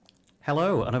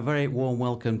Hello, and a very warm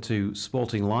welcome to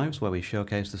Sporting Lives, where we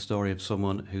showcase the story of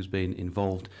someone who's been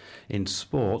involved in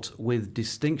sport with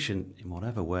distinction in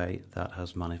whatever way that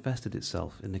has manifested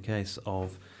itself. In the case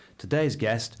of today's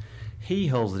guest, he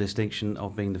holds the distinction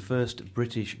of being the first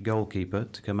British goalkeeper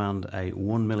to command a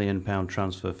 £1 million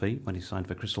transfer fee when he signed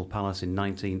for Crystal Palace in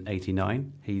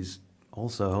 1989. He's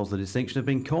also holds the distinction of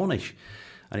being Cornish,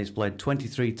 and he's played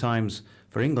 23 times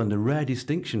for England, a rare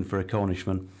distinction for a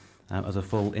Cornishman. As a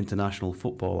full international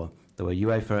footballer. There were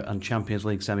UEFA and Champions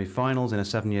League semi-finals in a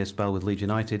 7-year spell with Leeds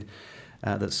United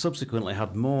that subsequently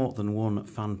had more than one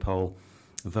fan poll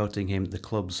voting him the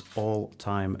club's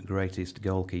all-time greatest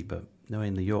goalkeeper.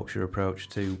 Knowing the Yorkshire approach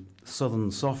to southern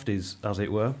softies, as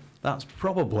it were, that's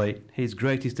probably his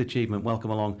greatest achievement.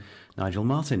 Welcome along, Nigel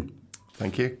Martyn.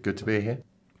 Thank you. Good to be here.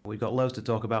 We've got loads to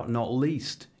talk about, not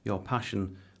least your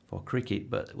passion for cricket,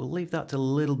 but we'll leave that till a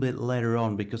little bit later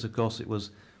on because, of course, it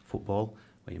was football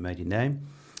where you made your name.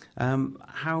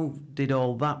 How did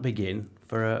all that begin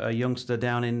for a youngster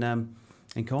down in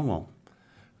Cornwall?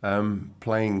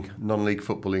 Playing non-league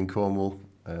football in Cornwall,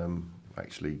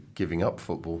 actually giving up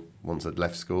football once I'd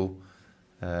left school,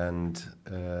 and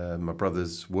my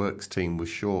brother's works team was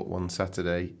short one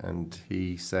Saturday, and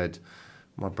he said,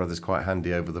 my brother's quite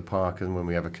handy over the park and when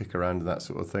we have a kick around and that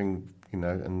sort of thing, you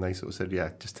know, and they sort of said, yeah,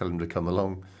 just tell him to come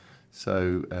along.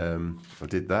 So I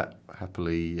did that,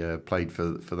 happily played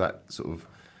for that sort of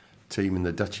team in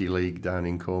the Duchy League down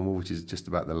in Cornwall, which is just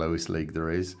about the lowest league there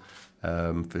is,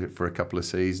 for a couple of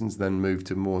seasons, then moved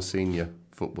to more senior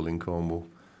football in Cornwall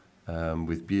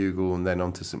with Bugle and then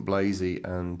on to St Blasey.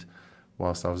 And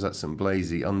whilst I was at St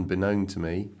Blasey, unbeknown to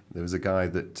me, there was a guy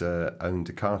that owned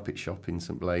a carpet shop in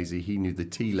St Blasey. He knew the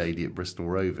tea lady at Bristol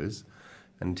Rovers.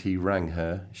 And he rang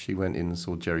her. She went in and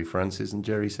saw Jerry Francis, and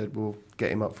Jerry said, well,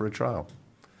 get him up for a trial.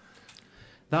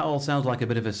 That all sounds like a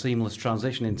bit of a seamless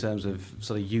transition in terms of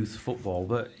sort of youth football,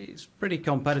 but it's pretty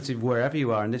competitive wherever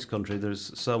you are in this country.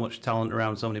 There's so much talent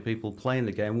around, so many people playing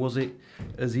the game. Was it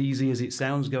as easy as it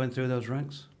sounds going through those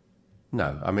ranks?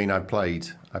 No, I mean, I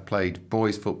played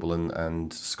boys football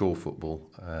and school football,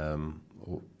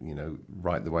 you know,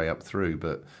 right the way up through.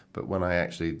 But when I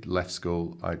actually left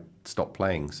school, I stopped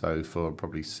playing. So for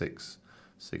probably 6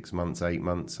 months, 8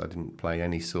 months, I didn't play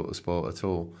any sort of sport at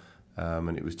all.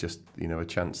 And it was just, you know, a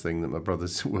chance thing that my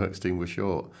brother's works team was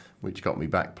short, which got me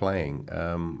back playing.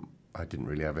 I didn't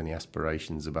really have any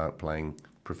aspirations about playing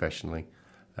professionally.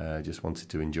 Just wanted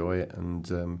to enjoy it,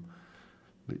 and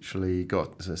literally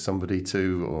got somebody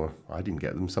to, or I didn't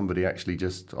get them, somebody actually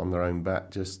just on their own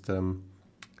bat just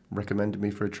recommended me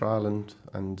for a trial,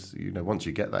 and you know, once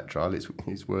you get that trial,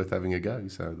 it's worth having a go.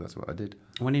 So that's what I did.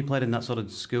 When you played in that sort of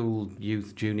school,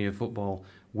 youth, junior football,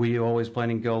 were you always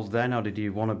playing in goals then, or did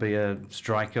you want to be a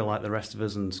striker like the rest of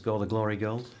us and score the glory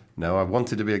goals? No, I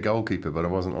wanted to be a goalkeeper, but I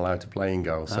wasn't allowed to play in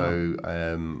goal. So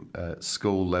at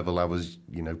school level, I was,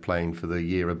 you know, playing for the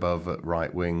year above at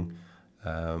right wing,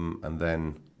 and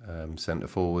then centre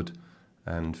forward,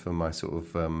 and for my sort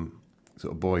of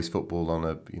boys football on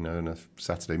a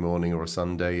Saturday morning or a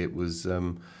Sunday, it was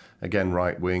again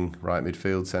right wing, right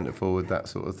midfield, centre forward, that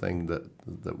sort of thing.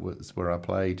 That was where I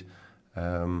played,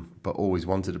 but always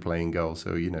wanted to play in goal.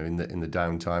 So, you know, in the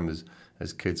downtime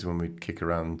as kids, when we'd kick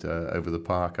around over the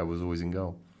park, I was always in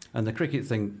goal. And the cricket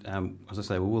thing, as I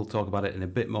say, we will talk about it in a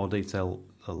bit more detail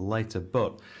later.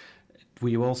 But were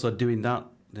you also doing that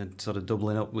and sort of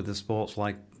doubling up with the sports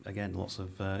like, again, lots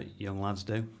of young lads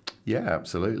do? Yeah,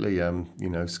 absolutely. You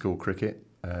know, school cricket.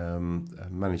 I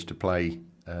managed to play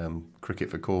cricket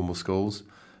for Cornwall schools.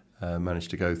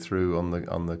 Managed to go through on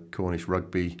the Cornish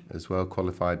rugby as well.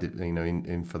 Qualified, you know,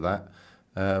 in for that.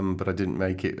 But I didn't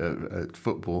make it at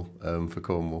football for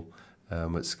Cornwall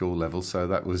at school level. So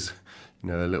that was, you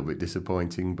know, a little bit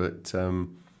disappointing. But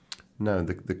no,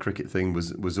 the cricket thing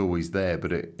was always there.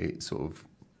 But it sort of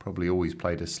probably always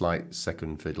played a slight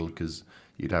second fiddle, because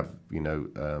you'd have, you know,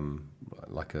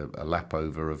 like a lap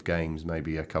over of games,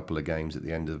 maybe a couple of games at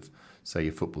the end of, say,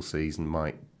 your football season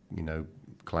might, you know,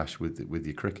 clash with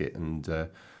your cricket, and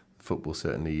football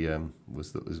certainly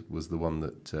was the one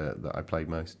that I played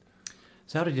most.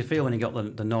 So how did you feel when you got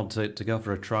the nod to go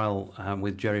for a trial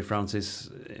with Jerry Francis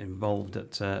involved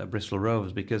at Bristol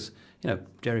Rovers? Because, you know,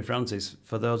 Jerry Francis,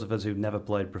 for those of us who've never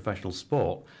played professional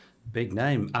sport, big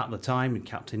name at the time. He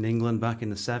captained England back in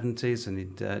the 70s, and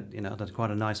he'd you know, had quite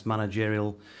a nice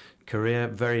managerial career.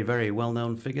 Very, very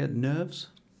well-known figure. Nerves?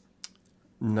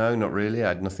 No, not really. I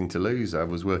had nothing to lose. I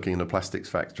was working in a plastics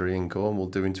factory in Cornwall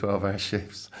doing 12-hour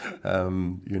shifts.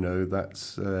 You know,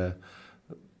 that's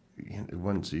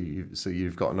once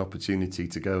you've got an opportunity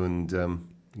to go and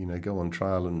you know, go on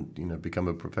trial and, you know, become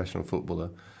a professional footballer.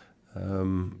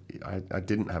 I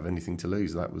didn't have anything to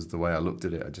lose. That was the way I looked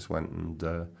at it. I just went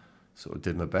and sort of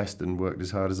did my best and worked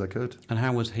as hard as I could. And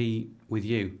how was he with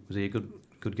you? Was he a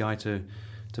good guy to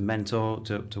mentor,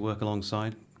 to work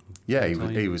alongside? Yeah,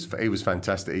 he was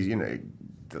fantastic. You know,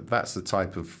 that's the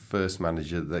type of first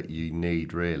manager that you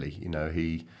need, really. You know,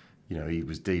 he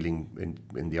was dealing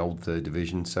in the old third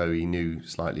division, so he knew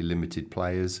slightly limited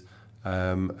players,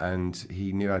 and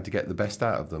he knew how to get the best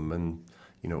out of them. And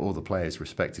you know, all the players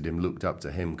respected him, looked up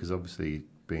to him, because obviously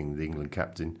being the England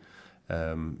captain,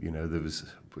 you know, there was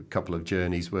a couple of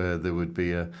journeys where there would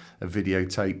be a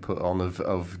videotape put on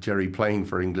of Jerry playing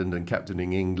for England and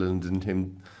captaining England, and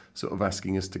him sort of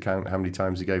asking us to count how many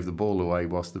times he gave the ball away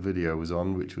whilst the video was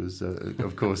on, which was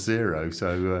of course 0.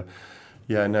 So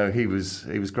yeah, no, he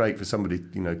was great for somebody,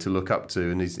 you know, to look up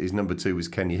to. And his number 2 was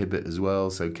Kenny Hibbett as well.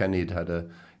 So Kenny had a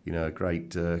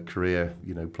great career,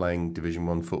 you know, playing Division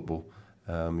 1 football,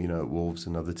 you know, at Wolves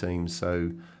and other teams.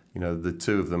 So you know, the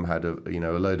two of them had a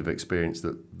load of experience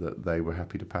that they were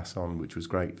happy to pass on, which was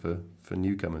great for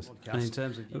newcomers. And in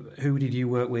terms of who did you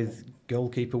work with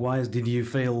goalkeeper wise, did you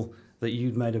feel that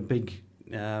you'd made a big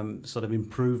sort of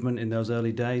improvement in those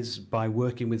early days by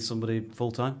working with somebody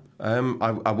full time?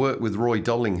 I worked with Roy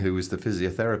Dolling, who was the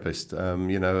physiotherapist.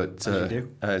 You know,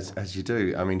 as you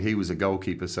do. I mean, he was a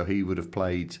goalkeeper, so he would have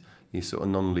played sort of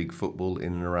non-league football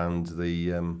in and around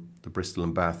the Bristol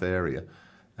and Bath area.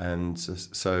 And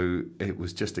so it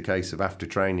was just a case of, after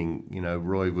training, you know,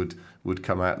 Roy would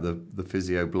come out the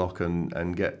physio block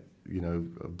and get, you know,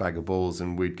 a bag of balls,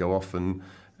 and we'd go off and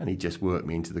he'd just work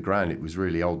me into the ground. It was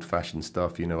really old-fashioned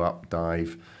stuff, you know, up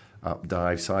dive,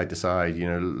 side to side, you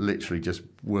know, literally just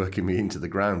working me into the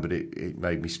ground. But it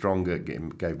made me stronger,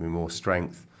 gave me more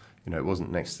strength. You know, it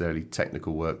wasn't necessarily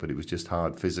technical work, but it was just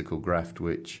hard physical graft,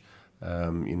 which,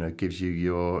 you know, gives you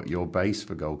your base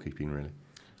for goalkeeping, really.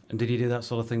 And did you do that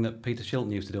sort of thing that Peter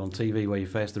Shilton used to do on TV, where you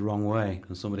faced the wrong way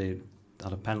and somebody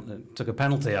took a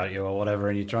penalty at you or whatever,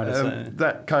 and you tried to say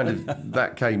that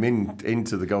came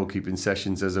into the goalkeeping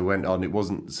sessions as I went on. It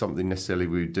wasn't something necessarily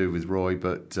we would do with Roy,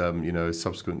 but you know,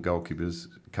 subsequent goalkeepers,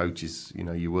 coaches, you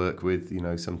know, you work with, you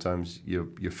know, sometimes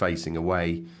you're facing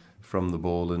away from the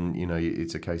ball, and you know,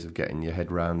 it's a case of getting your head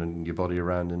round and your body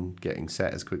around and getting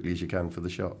set as quickly as you can for the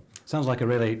shot. Sounds like a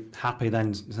really happy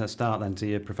start then to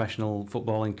your professional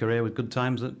footballing career, with good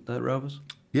times at Rovers.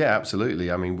 Yeah,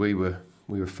 absolutely. I mean, we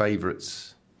were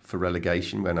favourites for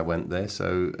relegation when I went there,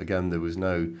 so again, there was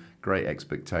no great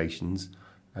expectations,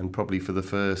 and probably for the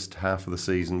first half of the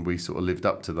season we sort of lived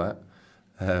up to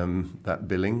that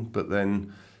billing. But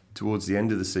then towards the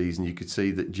end of the season, you could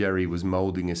see that Jerry was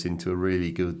moulding us into a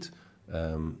really good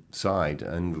side,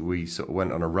 and we sort of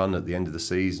went on a run at the end of the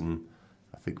season.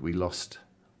 I think we lost,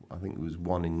 I think it was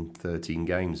 1 in 13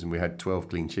 games, and we had 12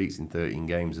 clean sheets in 13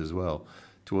 games as well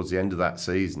towards the end of that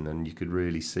season, and you could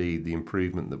really see the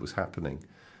improvement that was happening.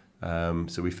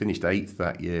 So we finished 8th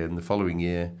that year, and the following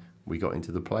year we got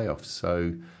into the playoffs.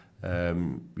 So,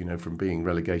 you know, from being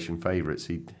relegation favourites,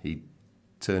 he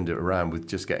turned it around with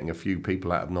just getting a few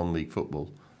people out of non-league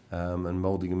football and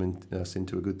moulding us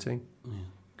into a good team. Yeah,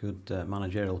 good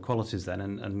managerial qualities then,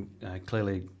 and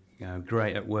clearly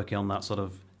great at working on that sort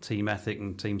of team ethic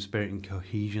and team spirit and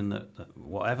cohesion that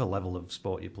whatever level of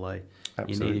sport you play,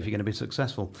 Absolutely. You need if you're going to be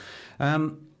successful.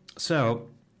 So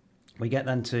we get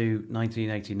then to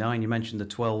 1989. You mentioned the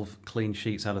 12 clean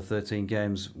sheets out of 13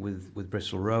 games with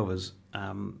Bristol Rovers.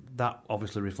 That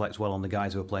obviously reflects well on the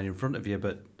guys who are playing in front of you,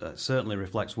 but certainly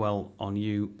reflects well on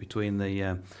you between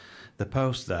the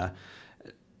posts there.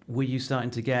 Were you starting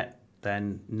to get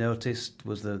then noticed?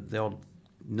 Was the odd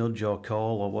nudge or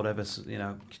call or whatever, you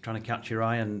know, trying to catch your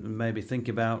eye and maybe think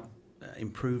about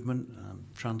improvement,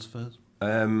 transfers?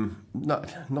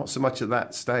 Not so much at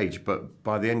that stage, but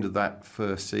by the end of that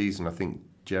first season, I think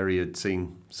Jerry had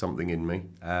seen something in me,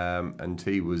 and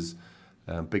he was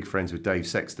big friends with Dave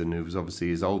Sexton, who was obviously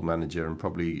his old manager and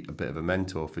probably a bit of a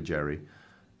mentor for Jerry.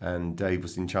 And Dave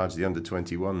was in charge of the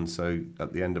under-21, so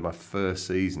at the end of my first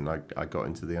season, I got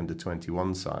into the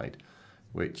under-21 side,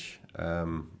 which,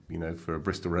 you know, for a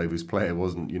Bristol Rovers player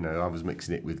wasn't, you know, I was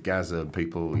mixing it with Gaza and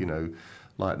people, you know,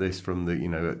 like this from the, you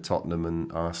know, at Tottenham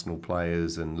and Arsenal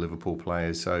players and Liverpool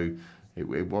players. So it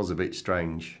was a bit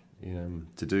strange, you know,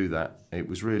 to do that. It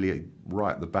was really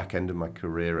right at the back end of my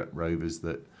career at Rovers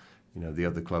that, you know, the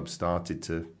other clubs started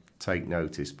to take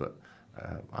notice, but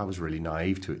I was really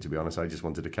naive to it, to be honest. I just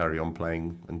wanted to carry on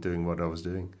playing and doing what I was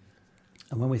doing.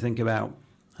 And when we think about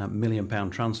 £1 million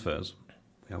transfers,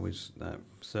 we always,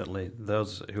 certainly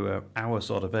those who are our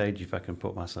sort of age, if I can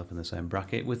put myself in the same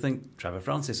bracket, we think Trevor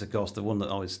Francis, of course, the one that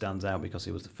always stands out because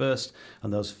he was the first,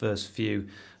 and those first few,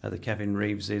 the Kevin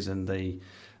Reeveses and the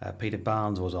Peter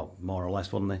Barnes was up, more or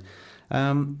less, wasn't he?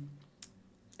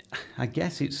 I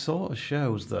guess it sort of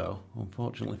shows, though,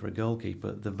 unfortunately for a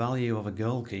goalkeeper, the value of a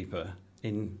goalkeeper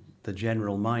in the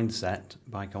general mindset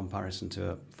by comparison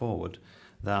to a forward,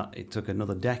 that it took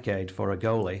another decade for a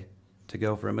goalie to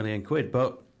go for £1 million.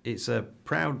 But it's a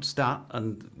proud stat,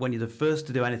 and when you're the first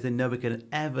to do anything, nobody can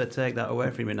ever take that away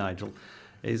from you, Nigel.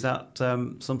 Is that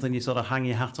something you sort of hang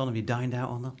your hat on? Have you dined out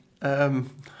on that?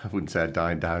 I wouldn't say I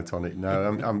dined out on it. No,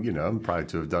 I'm proud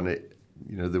to have done it.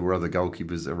 There were other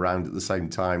goalkeepers around at the same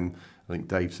time. I think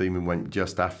Dave Seaman went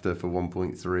just after for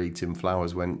 1.3. Tim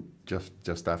Flowers went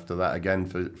just after that again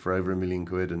for over £1 million.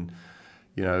 And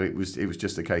it was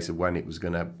just a case of when it was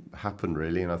going to happen,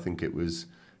 really. And I think it was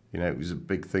a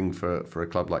big thing for a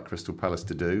club like Crystal Palace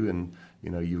to do. And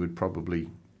you would probably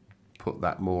put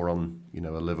that more on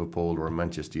a Liverpool or a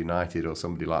Manchester United or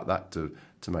somebody like that to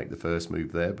make the first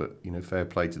move there. But fair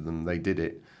play to them, they did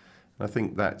it. And I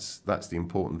think that's the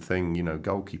important thing.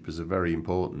 Goalkeepers are very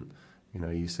important.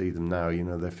 You see them now.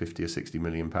 They're 50 or 60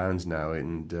 million pounds now,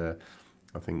 and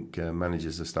I think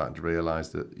managers are starting to realise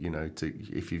that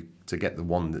to get the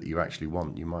one that you actually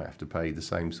want, you might have to pay the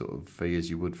same sort of fee as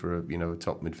you would for a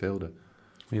top midfielder.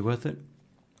 Are you worth it?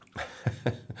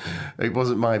 It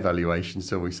wasn't my valuation,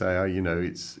 so we say.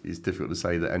 It's difficult to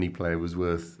say that any player was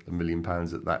worth £1 million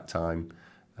at that time.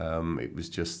 It was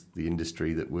just the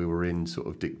industry that we were in sort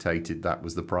of dictated that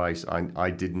was the price.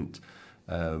 I didn't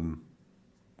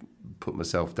put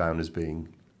myself down as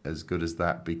being as good as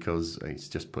that, because it's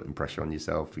just putting pressure on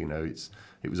yourself.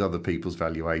 It was other people's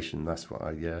valuation. That's what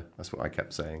I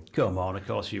kept saying. Come on, of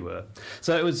course you were.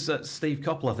 So it was Steve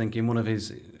Coppell, I think, in one of his,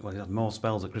 he had more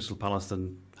spells at Crystal Palace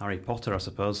than Harry Potter, I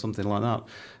suppose, something like that.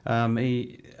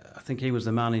 I think he was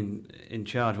the man in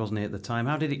charge, wasn't he, at the time?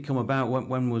 How did it come about?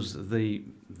 When was the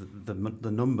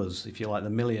numbers, if you like,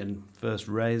 the million first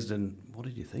raised, and what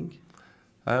did you think?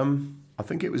 I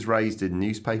think it was raised in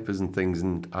newspapers and things,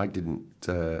 and I didn't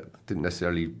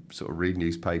necessarily sort of read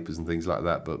newspapers and things like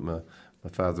that. But my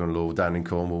father-in-law down in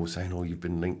Cornwall was saying, "Oh, you've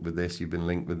been linked with this, you've been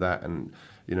linked with that," and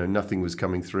nothing was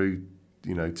coming through,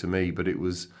 to me. But it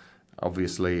was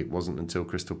obviously it wasn't until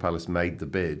Crystal Palace made the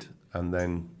bid, and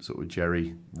then sort of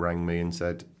Jerry rang me and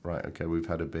said, "Right, okay, we've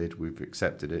had a bid, we've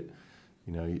accepted it.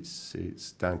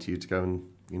 It's down to you to go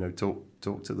and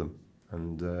talk to them,"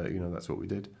 and that's what we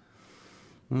did.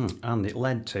 And it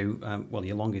led to,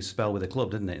 your longest spell with the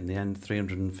club, didn't it? In the end,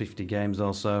 350 games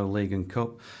or so, League and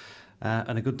Cup,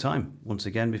 and a good time, once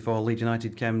again, before Leeds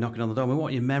United came knocking on the door.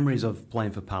 What are your memories of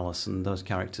playing for Palace and those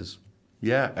characters?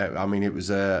 Yeah, it was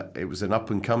an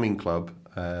up-and-coming club,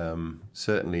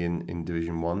 certainly in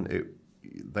Division 1.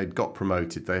 They'd got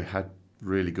promoted. They had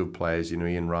really good players,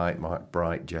 Ian Wright, Mike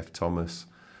Bright, Jeff Thomas,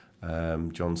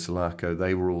 John Salako.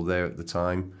 They were all there at the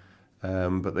time.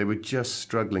 But they were just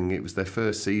struggling. It was their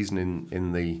first season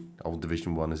in the old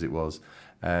Division 1 as it was,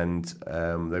 and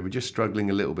they were just struggling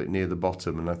a little bit near the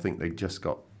bottom, and I think they just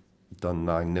got done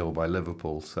 9-0 by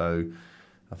Liverpool. So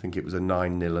I think it was a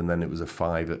 9-0 and then it was a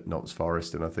 5 at Notts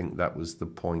Forest, and I think that was the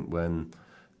point when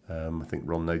I think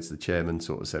Ron Nodes, the chairman,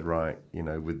 sort of said, right,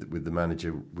 with the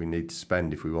manager, we need to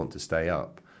spend if we want to stay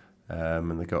up.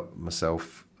 And they got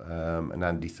myself and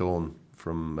Andy Thorne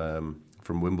from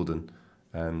Wimbledon.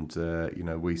 And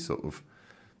we sort of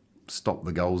stopped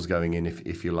the goals going in,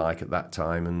 if you like, at that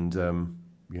time. And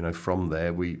from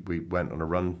there we went on a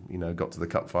run. Got to the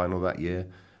cup final that year,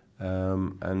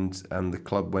 and the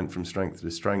club went from strength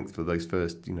to strength for those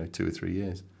first 2 or 3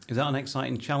 years. Is that an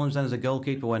exciting challenge then as a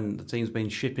goalkeeper when the team's been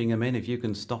shipping them in? If you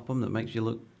can stop them, that makes you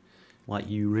look like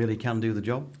you really can do the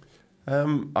job.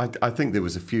 I think there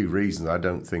was a few reasons. I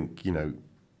don't think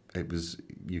it was.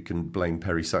 You can blame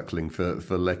Perry Suckling for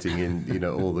letting in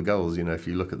all the goals. If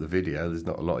you look at the video, there's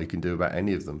not a lot you can do about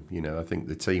any of them. I think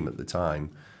the team at the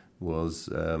time was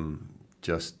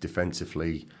just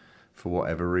defensively, for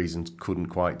whatever reasons, couldn't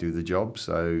quite do the job.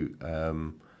 So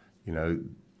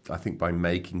I think by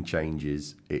making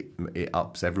changes, it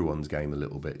ups everyone's game a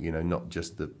little bit. Not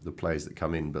just the players that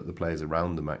come in, but the players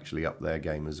around them actually up their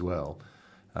game as well.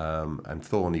 And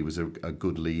Thorny was a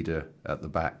good leader at the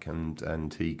back,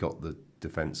 and he got the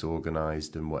defence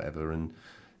organised and whatever. And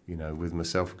with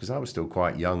myself, because I was still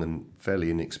quite young and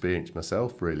fairly inexperienced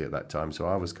myself really at that time, so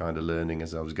I was kind of learning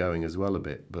as I was going as well a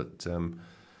bit. But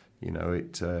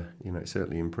it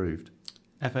certainly improved.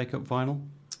 FA Cup final.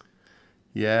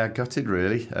 Yeah, gutted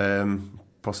really.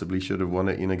 Possibly should have won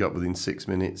it. Got within 6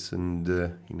 minutes, and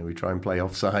we try and play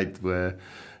offside where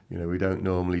we don't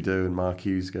normally do, and Mark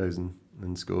Hughes goes and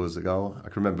scores a goal. I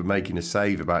can remember making a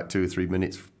save about 2 or 3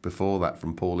 minutes before that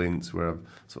from Paul Ince, where I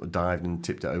sort of dived and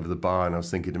tipped it over the bar, and I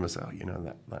was thinking to myself,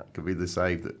 that could be the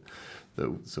save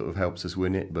that sort of helps us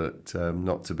win it, but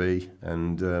not to be.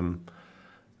 And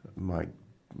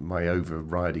my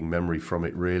overriding memory from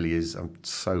it really is I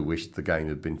so wished the game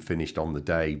had been finished on the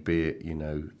day, be it, you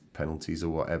know, penalties or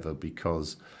whatever,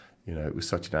 because, you know, it was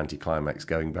such an anticlimax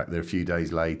going back there a few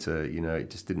days later. You know, it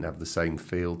just didn't have the same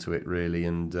feel to it really,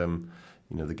 and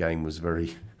you know, the game was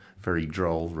very, very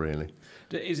droll really.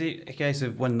 Is it a case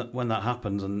of when that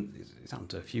happens, and it's happened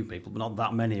to a few people, but not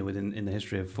that many in the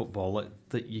history of football,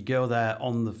 that you go there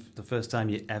on the first time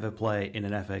you ever play in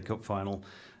an FA Cup final,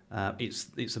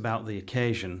 it's about the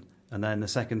occasion, and then the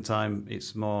second time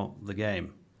it's more the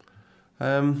game?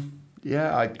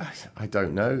 Yeah, I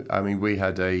don't know. I mean, we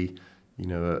had a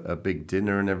big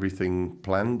dinner and everything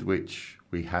planned, which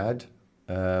we had,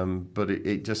 but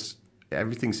it just,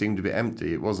 everything seemed a bit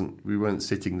empty. We weren't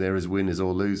sitting there as winners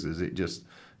or losers. It just,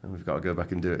 we've got to go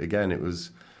back and do it again. It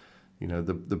was, you know,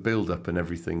 the build up and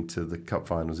everything to the cup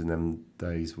finals in them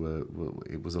days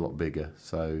it was a lot bigger.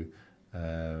 So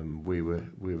we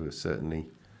were certainly,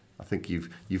 I think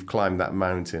you've climbed that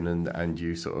mountain and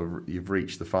you've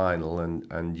reached the final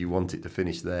and you want it to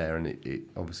finish there, and it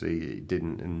obviously it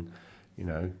didn't, and you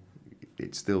know,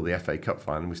 it's still the FA Cup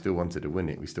final. We still wanted to win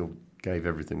it. We still gave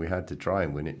everything we had to try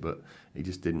and win it, but it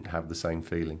just didn't have the same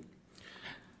feeling.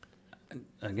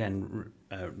 Again,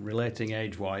 relating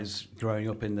age-wise, growing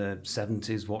up in the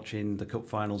 70s, watching the cup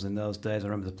finals in those days, I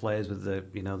remember the players with the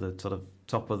sort of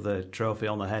top of the trophy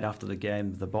on the head after the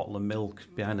game, the bottle of milk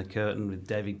behind the curtain with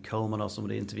David Coleman or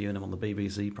somebody interviewing him on the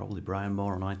BBC, probably Brian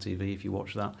Moore on ITV if you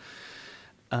watch that.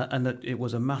 And that it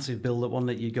was a massive build-up, one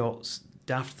that you got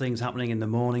daft things happening in the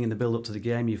morning in the build-up to the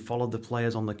game. You followed the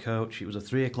players on the coach. It was a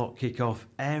 3 o'clock kick-off.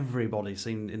 Everybody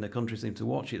in the country seemed to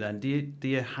watch it then. Do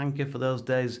you hanker for those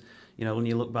days? You know, when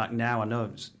you look back now, I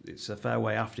know it's a fair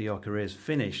way after your career's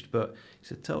finished, but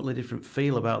it's a totally different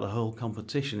feel about the whole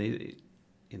competition.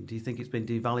 Do you think it's been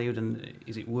devalued, and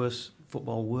is it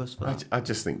football worse for that? I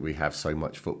just think we have so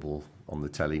much football on the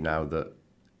telly now that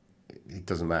it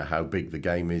doesn't matter how big the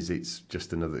game is, it's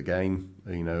just another game.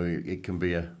 You know, it can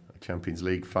be a Champions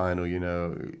League final, you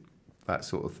know, that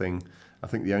sort of thing. I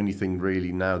think the only thing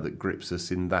really now that grips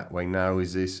us in that way now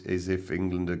is if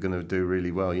England are going to do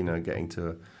really well, you know, getting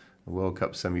to a World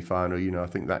Cup semi-final. You know, I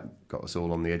think that got us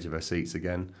all on the edge of our seats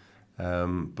again.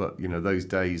 But, you know, those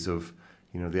days of,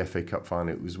 you know, the FA Cup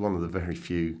final, it was one of the very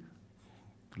few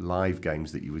live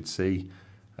games that you would see.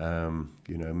 You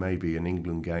know, maybe an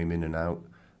England game in and out,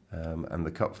 and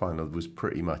the cup final was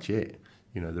pretty much it.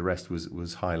 You know, the rest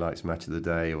was highlights, match of the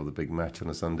day, or the big match on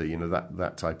a Sunday, you know,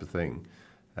 that type of thing.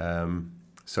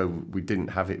 So we didn't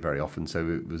have it very often, so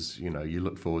it was, you know, you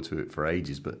look forward to it for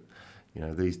ages, but, you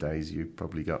know, these days you've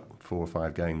probably got 4 or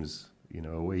 5 games, you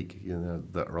know, a week, you know,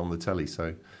 that are on the telly,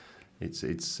 so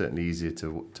it's certainly easier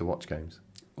to watch games.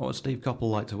 What was Steve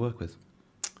Coppell like to work with?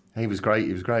 He was great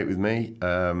with me.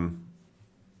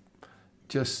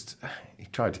 He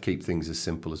tried to keep things as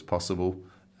simple as possible.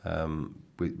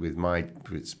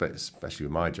 Especially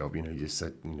with my job, you know, you just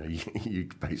said, you know, you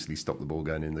basically stop the ball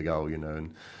going in the goal, you know,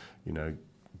 and, you know,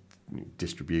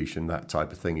 distribution, that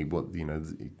type of thing. He would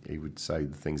say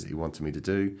the things that he wanted me to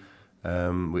do,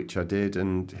 which I did,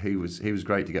 and he was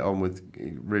great to get on with.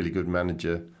 Really good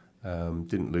manager.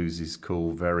 Didn't lose his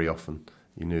cool very often.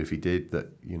 You knew if he did that,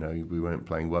 you know, we weren't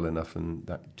playing well enough, and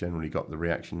that generally got the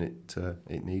reaction it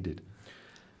needed.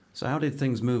 So how did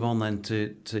things move on then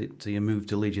to your move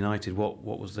to Leeds United? What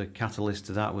was the catalyst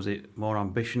to that? Was it more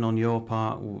ambition on your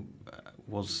part?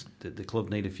 Did the club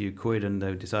need a few quid and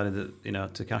they decided that, you know,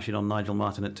 to cash in on Nigel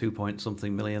Martyn at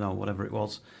 2-point-something million or whatever it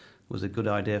was a good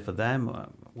idea for them?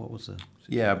 What was the situation?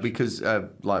 Yeah, because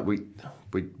we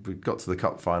got to the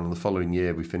cup final the following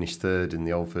year. We finished third in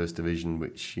the old First Division,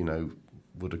 which, you know,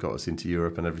 would have got us into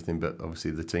Europe and everything, but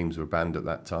obviously the teams were banned at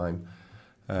that time.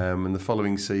 And the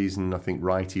following season, I think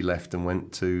Wrighty left and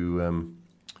went to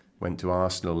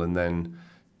Arsenal, and then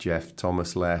Jeff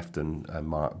Thomas left and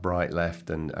Mark Bright left,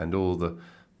 and all the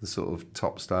sort of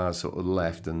top stars sort of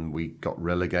left, and we got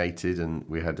relegated, and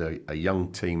we had a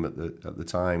young team at the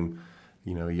time,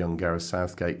 you know, a young Gareth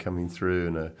Southgate coming through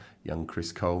and a young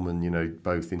Chris Coleman, you know,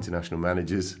 both international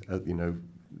managers, you know,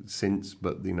 since,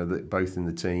 but, you know, both in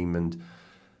the team, and,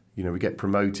 you know, we get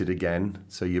promoted again,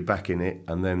 so you're back in it,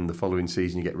 and then the following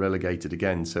season you get relegated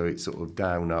again, so it's sort of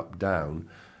down, up, down.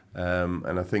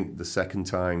 And I think the second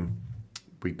time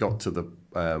we got to the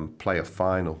playoff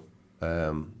final,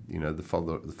 you know,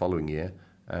 the following year,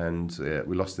 and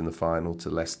we lost in the final to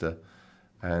Leicester,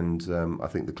 and I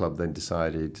think the club then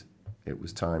decided it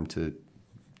was time to,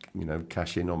 you know,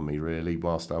 cash in on me, really,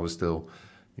 whilst I was still,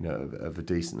 you know, of a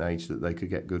decent age that they could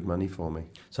get good money for me.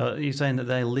 So are you saying that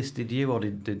they listed you, or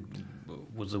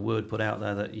was the word put out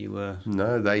there that you were?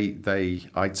 No,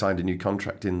 I'd signed a new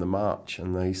contract in the March,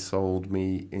 and they sold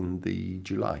me in the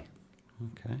July.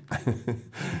 Okay,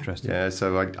 interesting. Yeah,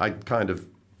 so I kind of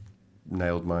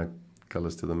nailed my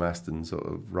colours to the mast and sort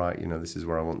of, right, this is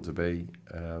where I want to be.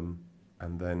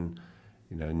 And then,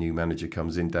 a new manager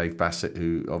comes in, Dave Bassett,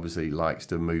 who obviously likes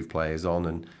to move players on,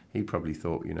 and he probably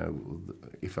thought,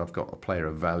 if I've got a player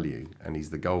of value and he's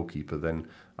the goalkeeper, then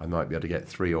I might be able to get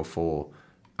 3 or 4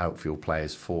 outfield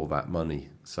players for that money.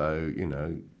 So,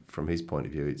 from his point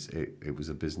of view, it was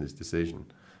a business decision.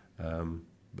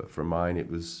 But for mine, it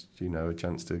was, a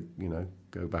chance to,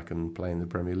 go back and play in the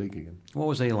Premier League again. What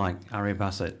was he like, Harry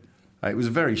Bassett? It was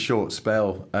a very short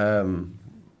spell.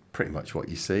 Pretty much what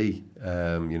you see.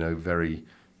 Very,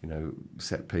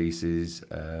 set pieces.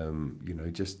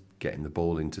 Just getting the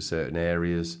ball into certain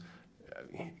areas,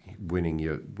 winning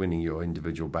your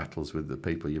individual battles with the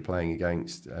people you're playing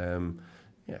against.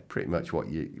 Pretty much what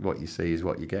you see is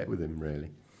what you get with him,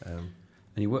 really.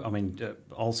 And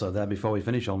also there, before we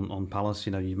finish on Palace,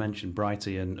 you mentioned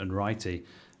Brighty and Wrighty,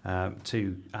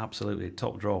 2 absolutely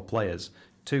top draw players.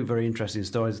 2 very interesting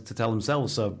stories to tell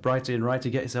themselves. So Brighty and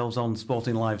Wrighty, get yourselves on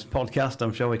Sporting Live's podcast.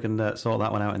 I'm sure we can sort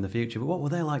that one out in the future. But what were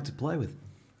they like to play with?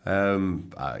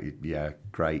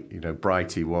 Great.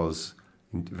 Brighty was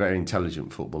a very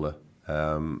intelligent footballer.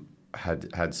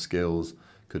 Had skills,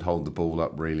 could hold the ball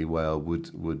up really well.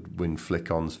 Would win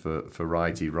flick-ons for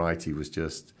Wrighty. Wrighty was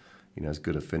just as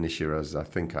good a finisher as I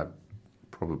think I'd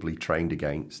probably trained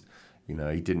against.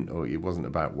 It wasn't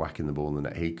about whacking the ball in the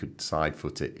net. He could side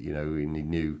foot it, and he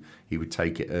knew he would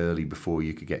take it early before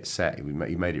you could get set. He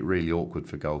made it really awkward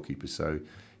for goalkeepers. So,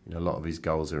 a lot of his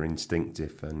goals are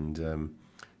instinctive, and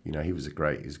he was a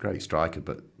great striker.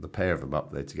 But the pair of them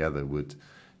up there together would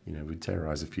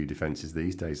terrorise a few defences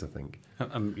these days, I think.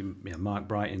 Mark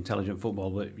Bright, intelligent football,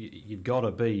 but you've got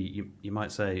to be, you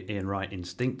might say Ian Wright,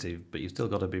 instinctive, but you've still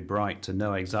got to be bright to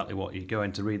know exactly what you're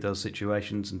going to read those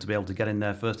situations and to be able to get in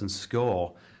there first and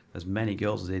score as many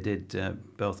goals as they did,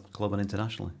 both club and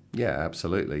internationally. Yeah,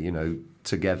 absolutely.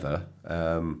 Together,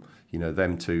 them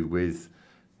two we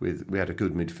had a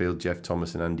good midfield, Jeff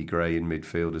Thomas and Andy Gray in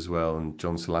midfield as well, and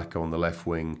John Salako on the left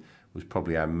wing was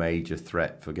probably our major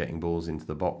threat for getting balls into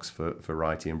the box for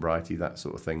Wrighty and Brighty, that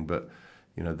sort of thing. But,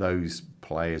 those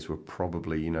players were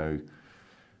probably,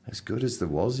 as good as there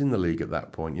was in the league at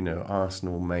that point.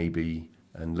 Arsenal maybe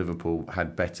and Liverpool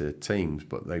had better teams,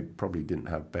 but they probably didn't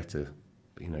have better,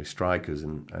 strikers.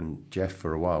 And Jeff,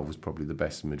 for a while, was probably the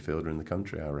best midfielder in the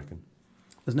country, I reckon.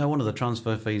 There's no wonder the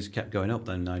transfer fees kept going up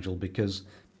then, Nigel, because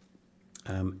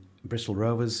Bristol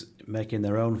Rovers making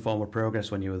their own form of progress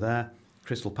when you were there,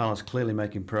 Crystal Palace clearly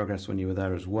making progress when you were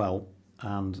there as well,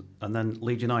 and then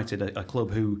Leeds United, a club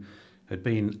who had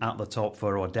been at the top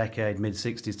for a decade,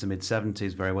 mid-60s to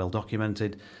mid-70s, very well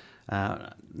documented.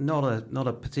 Not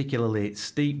a particularly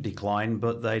steep decline,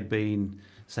 but they'd been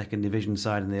second division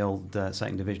side in the old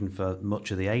second division for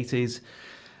much of the 80s.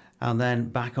 And then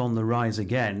back on the rise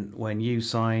again when you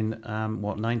sign,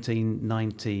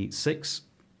 1996,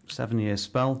 7-year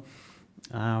spell.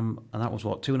 And that was,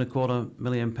 £2.25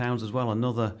 million as well.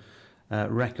 Another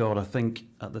record, I think,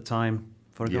 at the time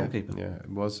for a goalkeeper. Yeah, it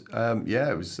was.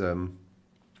 It was.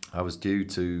 I was due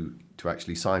to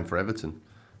actually sign for Everton.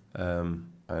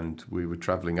 And we were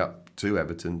travelling up to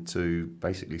Everton to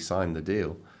basically sign the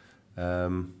deal.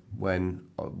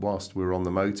 Whilst we were on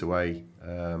the motorway,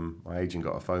 my agent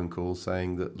got a phone call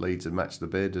saying that Leeds had matched the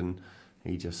bid, and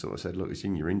he just sort of said, look, it's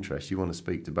in your interest. You want to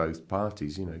speak to both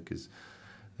parties, because...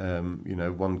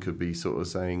 one could be sort of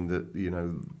saying that,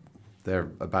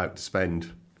 they're about to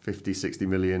spend 50, 60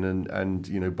 million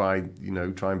and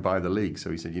try and buy the league.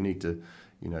 So he said, you need to,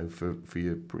 for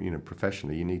your,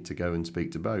 professionally, you need to go and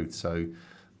speak to both. So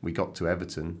we got to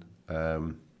Everton.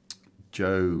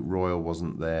 Joe Royal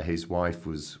wasn't there. His wife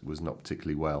was not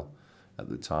particularly well at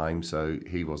the time, so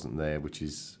he wasn't there, which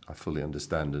is, I fully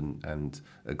understand and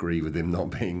agree with him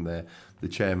not being there. The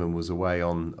chairman was away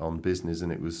on business,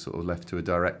 and it was sort of left to a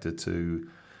director to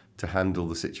handle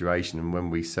the situation. And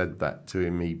when we said that to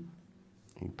him, he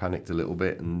panicked a little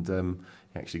bit, and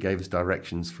he actually gave us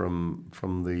directions from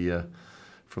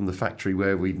the factory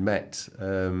where we'd met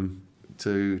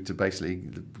to basically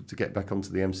to get back onto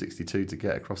the M62 to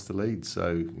get across to Leeds.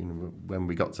 So when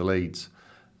we got to Leeds,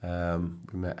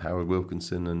 we met Howard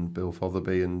Wilkinson and Bill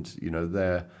Fotherby, and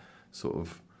they're sort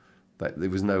of,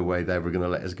 there was no way they were going to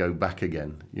let us go back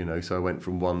again. So I went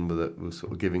from one that was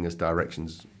sort of giving us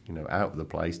directions, out of the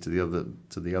place to the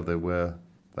other where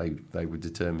they were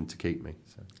determined to keep me.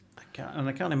 So.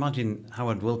 I can't imagine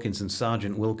Howard Wilkinson,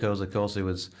 Sergeant Wilco's, of course, who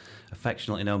was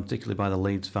affectionately known, particularly by the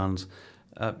Leeds fans,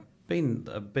 being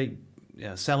a big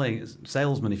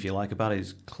salesman, if you like, about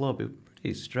his club.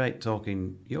 He's straight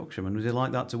talking Yorkshireman. Was he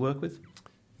like that to work with?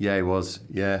 Yeah, he was.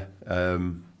 Yeah,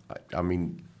 I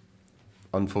mean,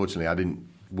 unfortunately, I didn't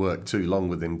work too long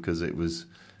with him because it was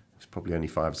probably only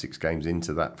 5 or 6 games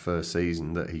into that first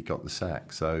season that he got the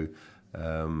sack. So,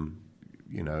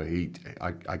 you know,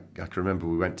 I can remember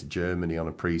we went to Germany on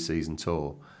a pre-season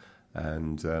tour,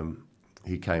 and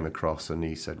he came across and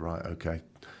he said, right, okay,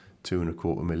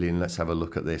 2.25 million. Let's have a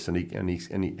look at this. And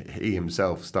he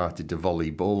himself started to volley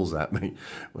balls at me.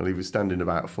 Well, he was standing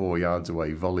about 4 yards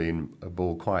away, volleying a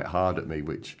ball quite hard at me,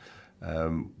 which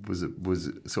was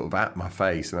sort of at my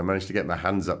face, and I managed to get my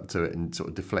hands up to it and sort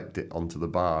of deflect it onto the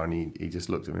bar. And he just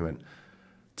looked at me and went,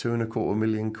 2.25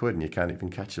 million quid, and you can't even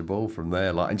catch a ball from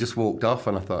there, like, and just walked off.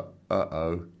 And I thought,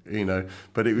 you know.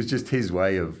 But it was just his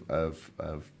way of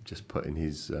just putting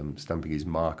his stamping his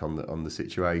mark on the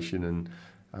situation, and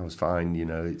I was fine. You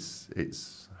know,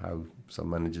 it's how some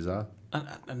managers are.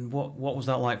 And what was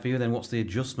that like for you then? What's the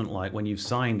adjustment like when you've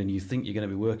signed and you think you're going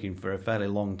to be working for a fairly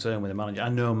long term with a manager? I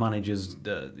know managers,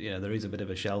 you know, there is a bit of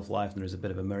a shelf life and there is a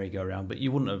bit of a merry-go-round, but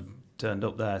you wouldn't have turned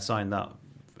up there, signed that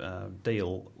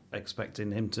deal,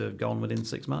 expecting him to go on within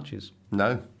 6 matches.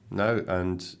 No,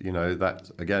 and you know that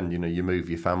again. You know, you move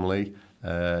your family.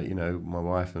 You know, my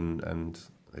wife and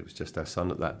it was just our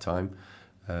son at that time.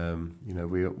 You know,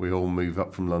 we all move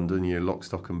up from London. You're lock,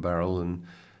 stock, and barrel, and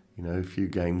you know, a few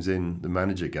games in, the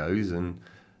manager goes, and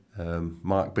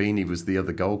Mark Beanie was the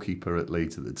other goalkeeper at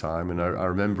Leeds at the time, and I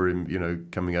remember him, you know,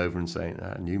 coming over and saying,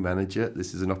 "New manager,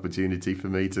 this is an opportunity for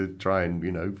me to try and,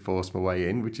 you know, force my way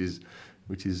in," which is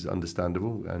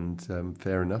understandable and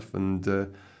fair enough. And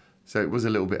so it was a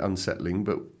little bit unsettling,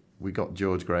 but we got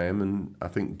George Graham, and I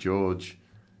think George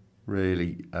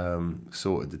really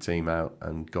sorted the team out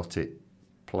and got it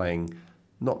playing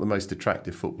not the most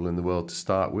attractive football in the world to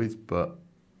start with, but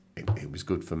it was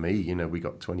good for me. You know, we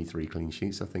got 23 clean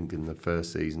sheets, I think, in the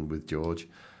first season with George,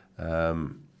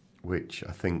 which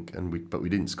I think, but we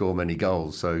didn't score many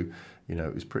goals, so you know,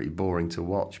 it was pretty boring to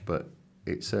watch, but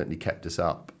it certainly kept us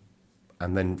up.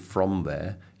 And then from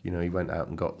there, you know, he went out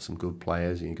and got some good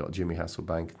players, and he got Jimmy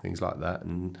Hasselbank and things like that,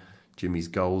 and Jimmy's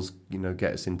goals, you know,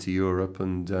 get us into Europe,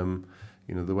 and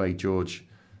you know, the way George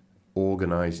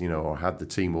organised, you know, or had the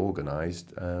team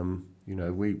organised, you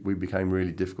know, we became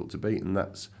really difficult to beat, and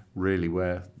that's really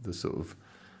where the sort of,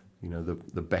 you know,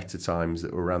 the better times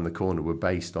that were around the corner were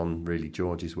based on really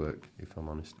George's work, if I'm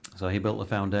honest. So he built the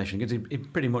foundation, because he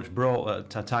pretty much brought a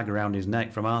tag around his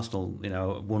neck from Arsenal, you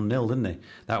know, 1-0, didn't he?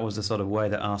 That was the sort of way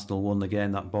that Arsenal won the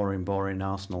game, that boring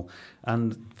Arsenal.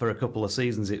 And for a couple of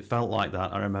seasons it felt like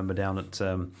that. I remember down at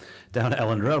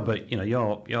Elland Road, but you know,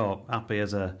 you're happy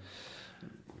as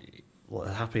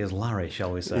Larry,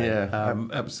 shall we say? Yeah,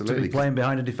 absolutely. To be playing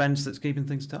behind a defence that's keeping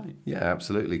things tight. Yeah,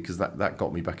 absolutely, because that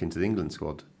got me back into the England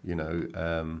squad. You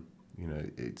know,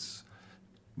 it's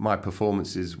my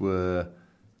performances were.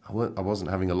 I wasn't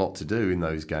having a lot to do in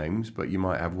those games, but you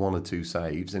might have 1 or 2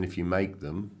 saves, and if you make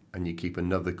them and you keep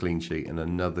another clean sheet and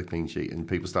another clean sheet, and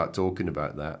people start talking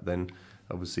about that, then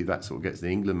obviously that sort of gets the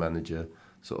England manager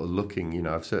sort of looking. You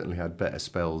know, I've certainly had better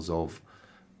spells of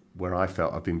where I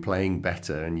felt I've been playing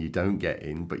better and you don't get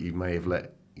in, but you may have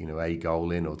let, you know, a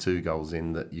goal in or 2 goals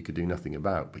in that you could do nothing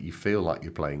about, but you feel like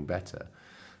you're playing better.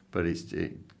 But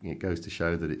it goes to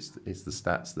show that it's the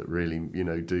stats that really, you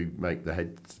know, do make the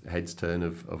heads turn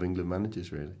of England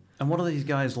managers, really. And what do these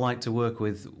guys like to work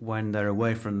with when they're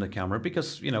away from the camera?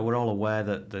 Because, you know, we're all aware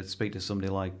that they speak to somebody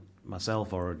like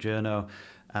myself or a journo,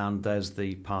 and there's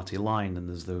the party line and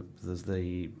there's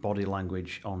the body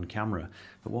language on camera.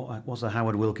 But what was a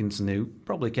Howard Wilkinson, who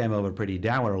probably came over pretty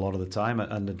dour a lot of the time,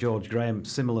 and the George Graham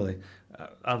similarly,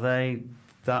 are they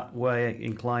that way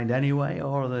inclined anyway,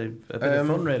 or are they a bit of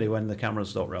fun really when the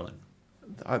cameras stop rolling?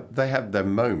 They have their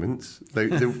moments.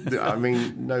 I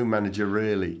mean, no manager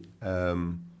really.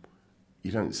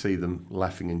 You don't see them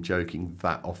laughing and joking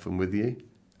that often with you.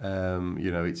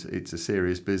 You know, it's a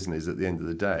serious business at the end of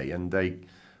the day, and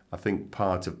I think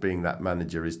part of being that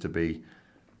manager is to be,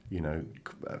 you know,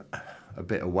 a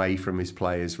bit away from his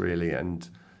players really, and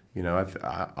you know,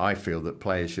 I feel that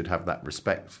players should have that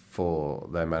respect for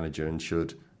their manager and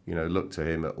should, you know, look to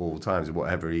him at all times, and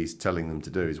whatever he's telling them to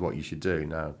do is what you should do.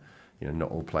 Now, you know,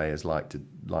 not all players like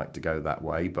to go that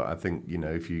way, but I think, you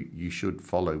know, if you should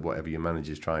follow whatever your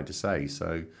manager's trying to say.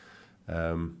 So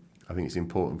I think it's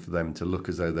important for them to look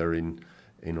as though they're in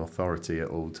authority at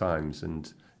all times,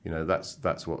 and you know,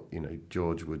 that's what, you know,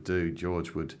 George would do.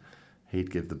 He'd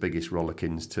give the biggest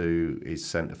rollickins to his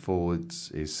centre forwards,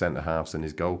 his centre halves, and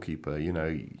his goalkeeper. You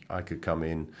know, I could come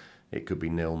in, it could be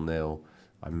 0-0.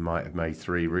 I might have made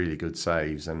 3 really good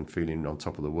saves and feeling on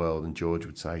top of the world, and George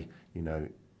would say, you know,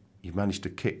 you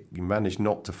managed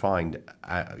not to find,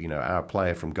 you know, our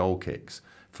player from goal kicks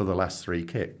for the last 3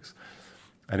 kicks.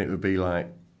 And it would be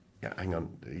like, yeah, hang on,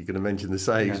 you're going to mention the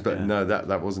saves, Yeah, but yeah. no,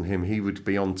 that wasn't him. He would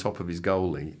be on top of his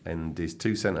goalie and his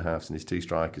 2 centre-halves and his 2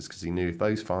 strikers, because he knew if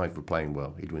those 5 were playing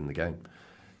well, he'd win the game.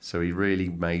 So he really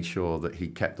made sure that he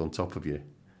kept on top of you.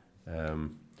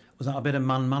 Was that a bit of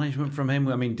man management from him?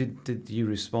 I mean, did you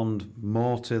respond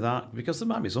more to that? Because there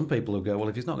might be some people who go, well,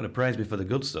 if he's not going to praise me for the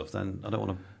good stuff, then I don't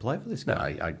want to play for this No,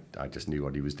 guy. I just knew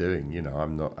what he was doing. You know,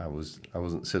 I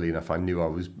wasn't silly enough. I knew I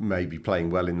was maybe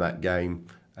playing well in that game.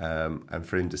 And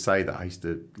for him to say that, I used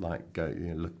to like go,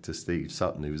 you know, look to Steve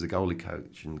Sutton, who was the goalie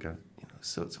coach, and go, you know,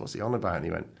 so what's he on about? And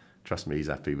he went, trust me, he's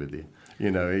happy with you.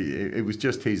 You know, it was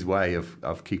just his way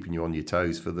of keeping you on your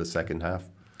toes for the second half.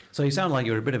 So you sound like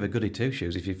you were a bit of a goody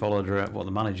two-shoes if you followed what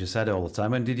the manager said all the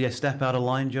time. And did you step out of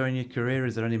line during your career?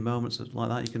 Is there any moments like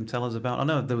that you can tell us about? I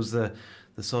know there was the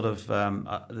sort of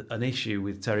an issue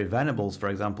with Terry Venables, for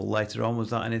example, later on.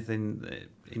 Was that anything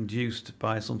induced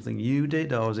by something you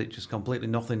did, or was it just completely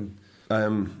nothing?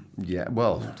 Yeah,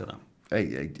 well, To that?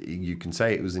 you can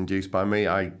say it was induced by me.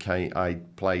 I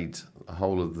played the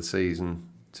whole of the season,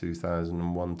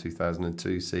 2001,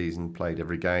 2002 season, played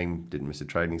every game, didn't miss a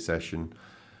training session.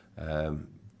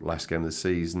 Last game of the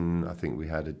season, I think we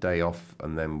had a day off,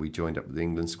 and then we joined up with the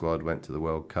England squad, went to the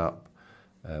World Cup,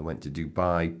 went to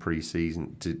Dubai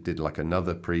pre-season, did like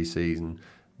another pre-season,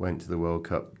 went to the World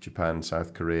Cup, Japan,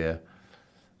 South Korea,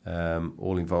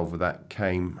 all involved with that.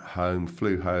 Came home,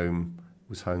 flew home,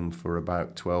 was home for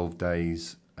about 12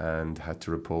 days and had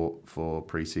to report for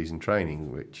pre-season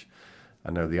training, which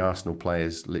I know the Arsenal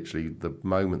players, literally the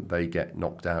moment they get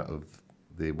knocked out of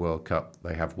the World Cup,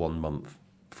 they have 1 month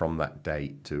from that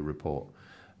date to report.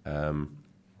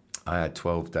 I had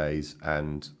 12 days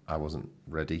and I wasn't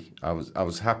ready. I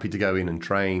was happy to go in and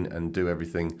train and do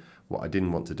everything. What I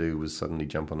didn't want to do was suddenly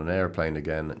jump on an airplane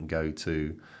again and go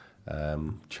to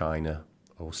China,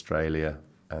 Australia,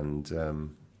 and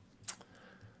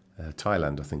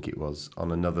Thailand, I think it was,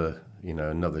 on another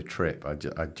trip.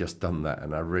 I'd just done that,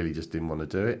 and I really just didn't want to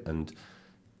do it. And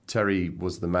Terry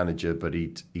was the manager, but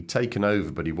he'd taken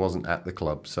over, but he wasn't at the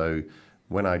club. So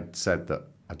when I said that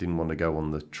I didn't want to go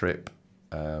on the trip,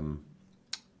 I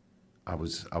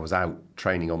was out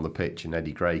training on the pitch, and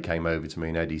Eddie Gray came over to me,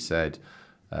 and Eddie said,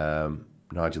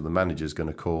 Nigel, the manager's going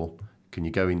to call. Can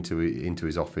you go into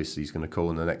his office? He's going to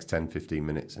call in the next 10, 15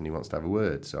 minutes, and he wants to have a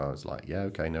word. So I was like, yeah,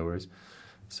 okay, no worries.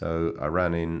 So I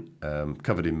ran in,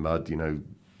 covered in mud, you know,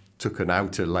 took an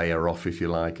outer layer off, if you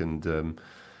like, and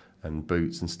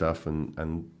boots and stuff,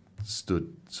 and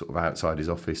stood sort of outside his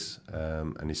office,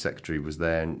 and his secretary was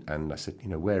there, and I said, you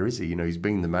know, where is he? You know, he's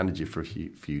been the manager for a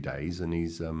few days, and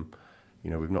he's, you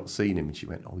know, we've not seen him. And she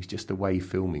went, oh, he's just away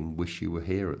filming Wish You Were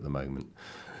Here at the moment.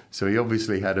 So he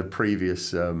obviously had a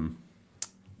previous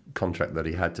contract that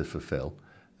he had to fulfill.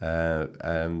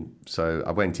 So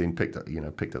I went in, picked up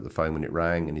the phone when it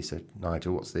rang, and he said,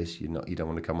 Nigel, what's this? You don't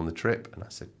want to come on the trip? And I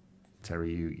said,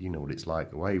 Terry, you know what it's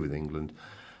like away with England.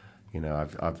 You know,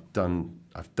 I've done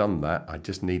that. I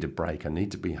just need a break. I need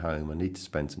to be home. I need to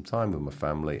spend some time with my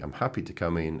family. I'm happy to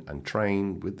come in and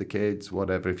train with the kids,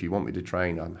 whatever. If you want me to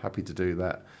train, I'm happy to do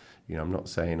that. You know, I'm not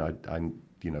saying I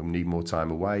need more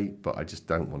time away, but I just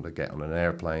don't want to get on an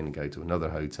airplane and go to another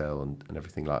hotel and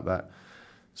everything like that.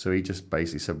 So he just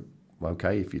basically said,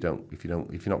 okay, if you're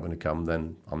not going to come,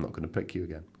 then I'm not going to pick you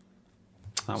again.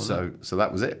 So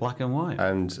that was it. Black and white.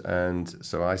 And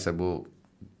so I said, well,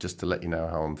 just to let you know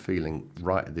how I'm feeling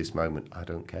right at this moment, I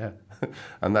don't care.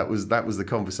 And that was the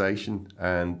conversation.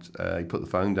 And he put the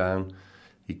phone down.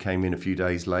 He came in a few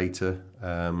days later,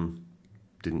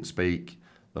 didn't speak.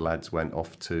 The lads went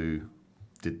off to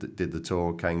did the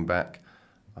tour, came back.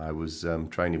 I was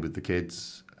training with the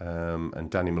kids, and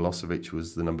Danny Milosevic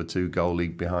was the number 2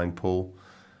 goalie behind Paul.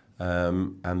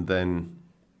 And then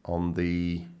on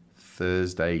the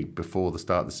Thursday before the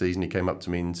start of the season, he came up to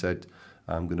me and said,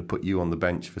 I'm going to put you on the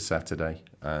bench for Saturday.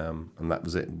 And that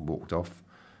was it, and walked off.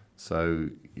 So,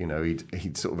 you know,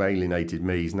 he'd sort of alienated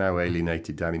me. He's now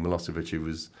alienated Danny Milosevic, who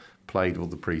was played all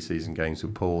the pre-season games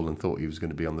with Paul and thought he was going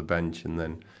to be on the bench. And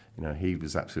then, you know, he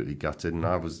was absolutely gutted, and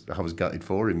I was gutted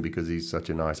for him because he's such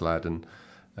a nice lad. And,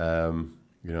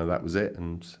 you know, that was it.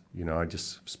 And, you know, I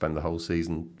just spent the whole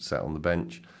season sat on the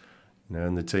bench, you know,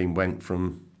 and the team went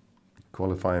from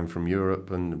qualifying from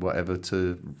Europe and whatever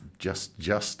to just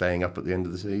staying up at the end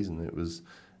of the season.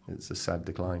 It's a sad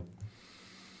decline.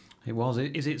 It was.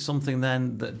 Is it something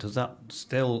then that does that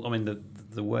still? I mean,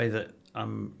 the way that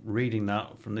I'm reading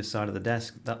that from this side of the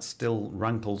desk, that still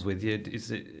rankles with you.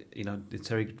 Is it, is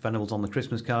Terry Venables on the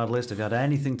Christmas card list? Have you had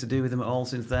anything to do with him at all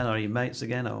since then? Are you mates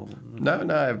again? Or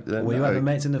No. Were you ever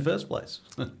mates in the first place?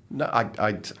 No,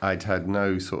 I'd had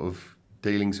no sort of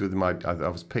dealings with him. I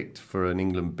was picked for an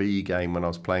England B game when I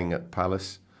was playing at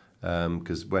Palace,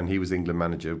 because when he was England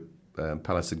manager,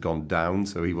 Palace had gone down,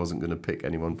 so he wasn't going to pick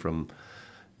anyone from,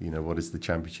 what is the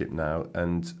Championship now,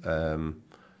 and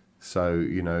so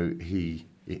he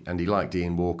liked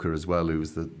Ian Walker as well, who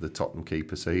was the Tottenham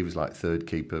keeper. So he was like third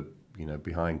keeper,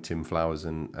 behind Tim Flowers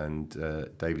and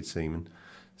David Seaman.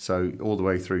 So all the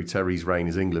way through Terry's reign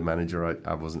as England manager,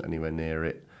 I wasn't anywhere near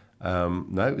it.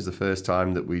 No, it was the first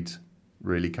time that we'd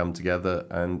really come together,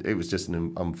 and it was just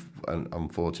an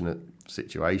unfortunate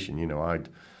situation.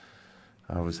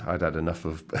 I'd had enough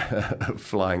of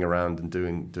flying around and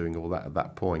doing all that at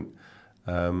that point,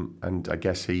 and I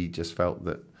guess he just felt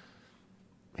that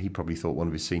he probably thought one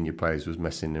of his senior players was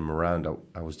messing him around.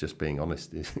 I was just being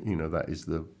honest. That is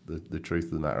the truth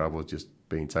of the matter. I was just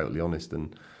being totally honest,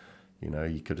 and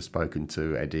you could have spoken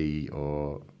to Eddie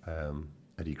or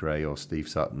Eddie Gray or Steve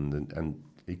Sutton, and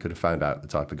he could have found out the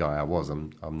type of guy I was.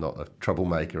 I'm not a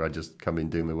troublemaker. I just come in,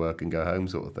 do my work, and go home,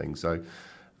 sort of thing. So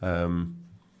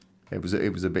it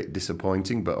was a bit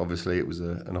disappointing, but obviously it was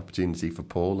an opportunity for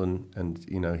Paul, and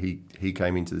he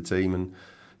came into the team, and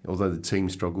although the team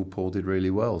struggled, Paul did really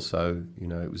well. So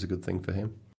it was a good thing for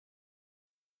him.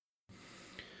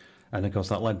 And of course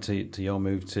that led to your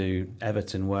move to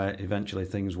Everton, where eventually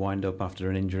things wind up after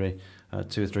an injury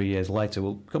 2 or 3 years later.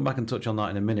 We'll come back and touch on that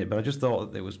in a minute, but I just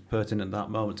thought it was pertinent at that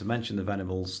moment to mention the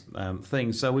Venables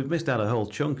thing. So we've missed out a whole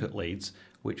chunk at Leeds,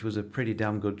 which was a pretty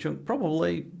damn good chunk,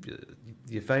 probably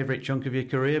your favourite chunk of your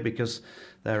career, because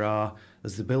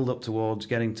there's the build-up towards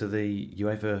getting to the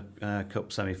UEFA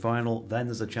Cup semi-final, then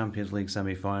there's the Champions League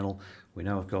semi-final. We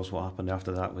know, of course, what happened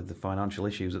after that with the financial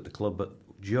issues at the club, but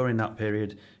during that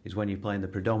period is when you're playing the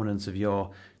predominance of your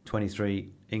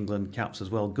 23 England caps as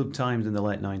well. Good times in the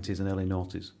late 90s and early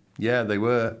noughties. Yeah, they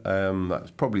were. That was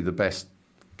probably the best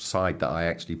side that I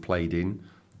actually played in,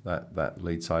 that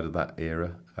lead side of that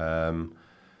era.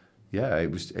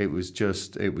 It was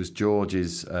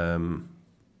George's, got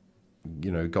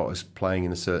us playing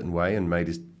in a certain way and made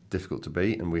us difficult to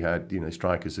beat, and we had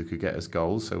strikers who could get us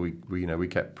goals, so we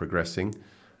kept progressing,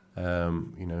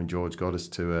 and George got us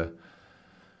to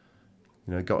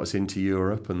got us into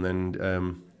Europe, and then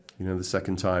the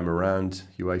second time around,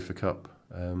 UEFA Cup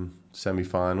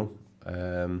semi-final.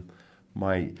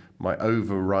 My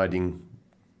overriding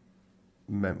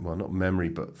not memory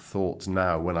but thoughts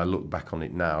now, when I look back on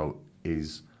it now,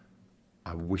 is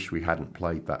I wish we hadn't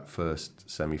played that first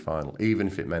semi-final, even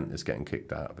if it meant us getting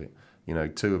kicked out of it.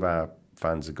 2 of our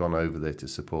fans had gone over there to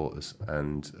support us,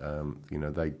 and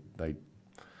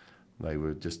they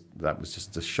were just, that was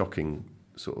just a shocking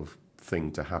sort of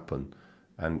thing to happen,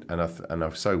 and I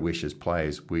so wish as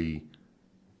players we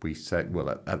said, well,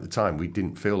 at the time we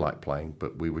didn't feel like playing,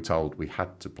 but we were told we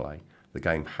had to play. The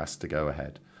game has to go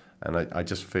ahead, and I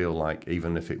just feel like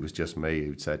even if it was just me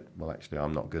who'd said, well, actually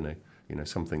I'm not going to.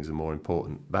 Some things are more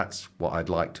important. That's what I'd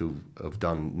like to have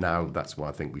done now. That's what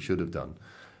I think we should have done.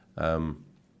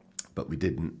 But we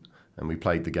didn't. And we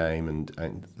played the game,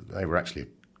 and they were actually a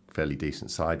fairly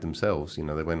decent side themselves. They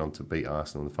went on to beat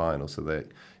Arsenal in the final, so there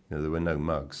were no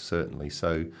mugs, certainly.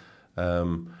 So,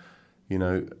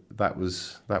 that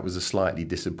was a slightly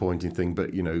disappointing thing.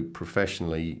 But,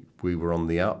 professionally, we were on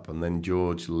the up, and then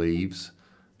George leaves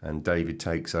and David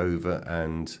takes over.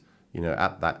 And,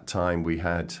 at that time we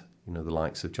had... the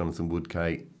likes of Jonathan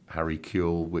Woodgate, Harry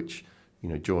Kewell, which,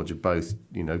 George had both,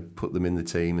 put them in the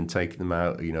team and taken them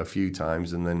out, a few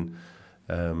times. And then,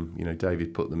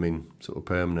 David put them in sort of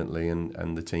permanently,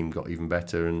 and the team got even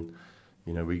better. And,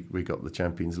 we got the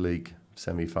Champions League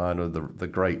semi-final, the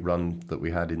great run that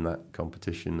we had in that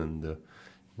competition, and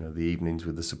the evenings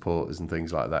with the supporters and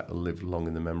things like that will live long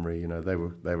in the memory. They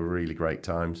were really great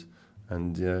times.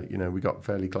 And, we got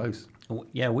fairly close.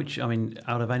 Yeah,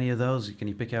 out of any of those, can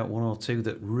you pick out 1 or 2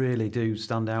 that really do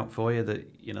stand out for you, that,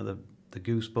 the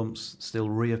goosebumps still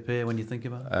reappear when you think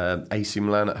about it? AC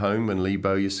Milan at home when Lee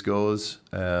Bowyer scores.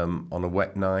 On a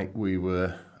wet night, we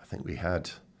were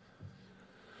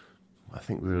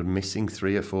missing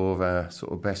 3 or 4 of our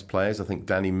sort of best players. I think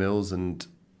Danny Mills and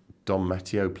Don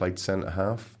Matteo played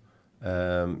centre-half.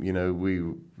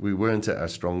 We weren't at our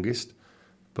strongest,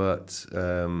 but...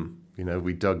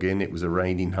 we dug in. It was a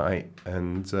rainy night,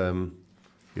 and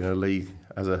Lee,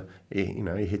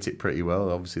 he hit it pretty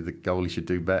well. Obviously, the goalie should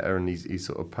do better, and he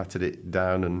sort of patted it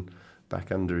down and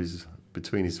back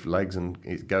between his legs, and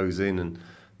it goes in, and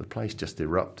the place just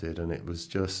erupted, and it was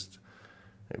just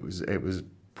it was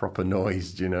proper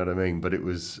noise. Do you know what I mean? But it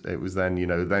was then, you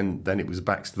know, then it was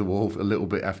backs to the wall a little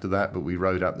bit after that. But we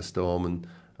rode out the storm,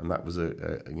 and that was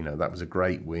that was a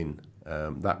great win.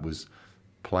 That was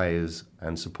players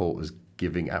and supporters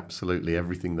giving absolutely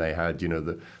everything they had. You know,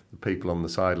 the people on the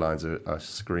sidelines are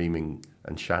screaming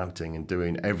and shouting and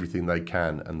doing everything they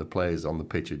can, and the players on the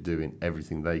pitch are doing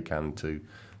everything they can to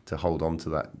hold on to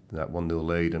that 1-0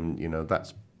 lead, and you know,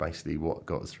 that's basically what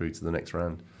got us through to the next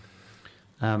round.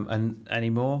 And any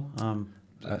more?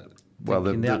 Well,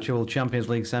 in the actual Champions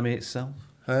League semi itself?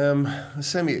 The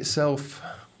semi itself,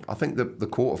 I think the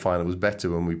quarter-final was better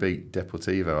when we beat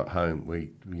Deportivo at home.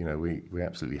 We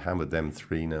absolutely hammered them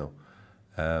 3-0.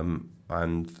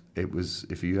 And it was,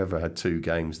 if you ever had two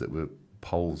games that were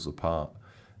poles apart,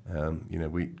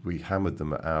 we hammered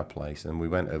them at our place, and we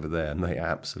went over there and they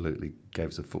absolutely gave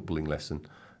us a footballing lesson.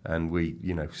 And we,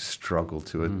 struggled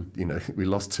to, we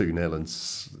lost 2-0 and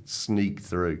sneaked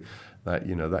through.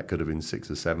 That could have been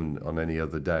 6 or 7 on any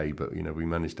other day, but, we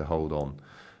managed to hold on.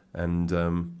 And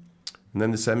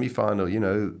then the semi-final,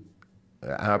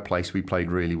 at our place we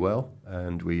played really well,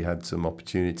 and we had some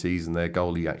opportunities, and their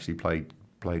goalie actually played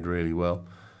really well.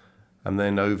 And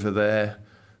then over there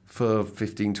for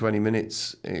 15, 20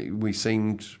 minutes, we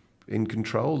seemed in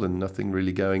control and nothing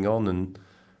really going on. And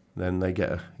then they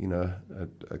get a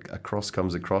cross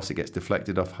comes across, it gets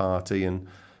deflected off Harty, and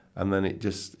then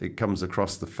it comes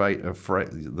across the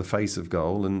face of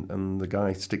goal, and the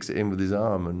guy sticks it in with his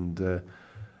arm, and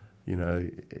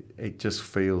it just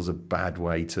feels a bad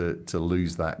way to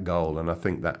lose that goal. And I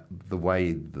think that the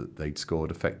way that they'd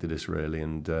scored affected us really,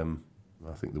 and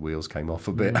I think the wheels came off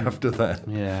a bit after that.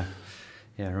 Yeah,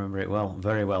 I remember it well,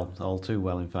 very well, all too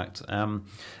well, in fact.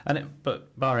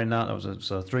 But barring that, it was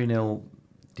a 3-0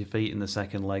 defeat in the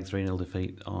second leg, 3-0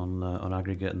 defeat on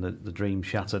aggregate, and the dream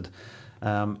shattered.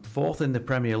 Fourth in the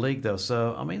Premier League, though,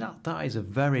 so I mean that is a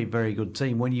very, very good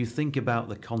team. When you think about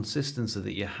the consistency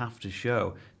that you have to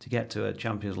show to get to a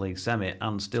Champions League semi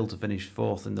and still to finish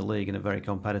fourth in the league in a very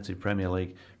competitive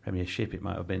Premiership, it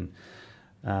might have been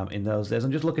in those days.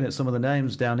 I'm just looking at some of the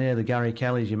names down here. The Gary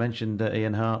Kellys, you mentioned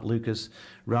Ian Hart, Lucas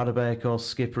Radebe, of course,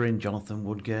 skipper in, Jonathan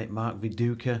Woodgate, Mark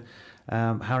Viduka,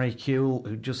 Harry Kewell,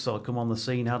 who just sort of come on the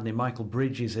scene, hadn't he? Michael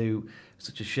Bridges, who,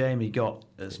 such a shame he got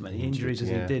as many injuries as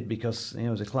he did, because he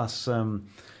was a class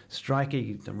striker.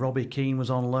 Robbie Keane was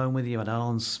on loan with you, and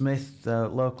Alan Smith,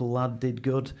 local lad, did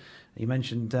good. You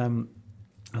mentioned,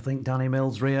 I think, Danny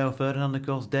Mills, Rio Ferdinand, of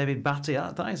course, David Batty.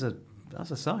 That's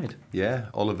a side. Yeah,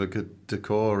 Oliver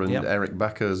Decor and Eric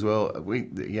Bakker as well.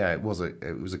 It was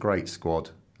a great squad.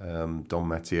 Don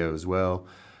Matteo as well.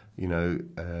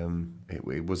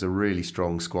 It was a really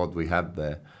strong squad we had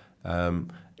there.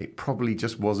 It probably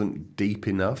just wasn't deep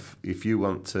enough. If you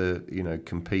want to,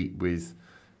 compete with,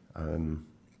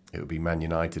 it would be Man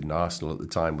United and Arsenal at the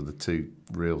time, with the two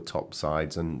real top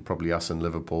sides, and probably us and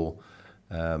Liverpool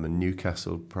and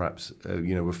Newcastle. Perhaps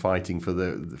were fighting for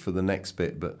the next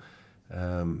bit, but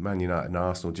Man United and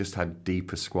Arsenal just had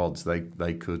deeper squads.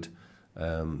 They could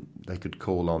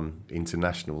call on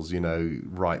internationals,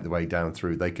 right the way down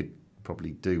through. They could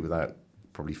probably do without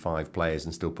probably 5 players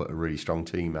and still put a really strong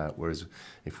team out. Whereas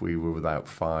if we were without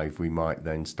 5, we might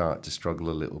then start to struggle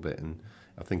a little bit. And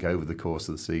I think over the course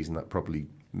of the season, that probably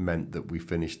meant that we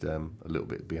finished a little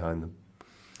bit behind them.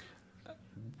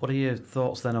 What are your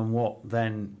thoughts then on what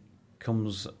then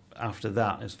comes after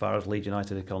that, as far as Leeds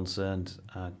United are concerned?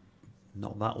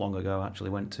 Not that long ago, actually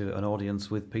went to an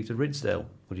audience with Peter Ridsdale,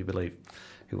 would you believe,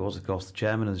 who was, of course, the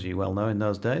chairman, as you well know, in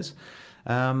those days.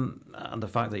 And the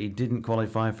fact that he didn't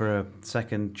qualify for a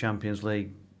second Champions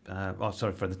League,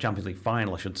 for the Champions League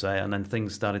final, I should say, and then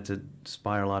things started to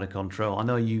spiral out of control. I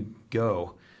know you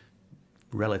go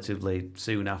relatively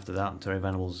soon after that, and Terry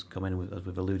Venables come in, as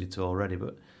we've alluded to already,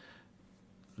 but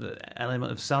the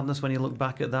element of sadness when you look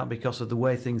back at that because of the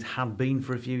way things had been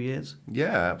for a few years?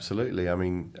 Yeah, absolutely. I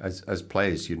mean, as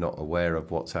players, you're not aware of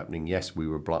what's happening. Yes, we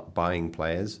were buying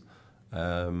players,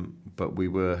 but we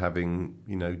were having,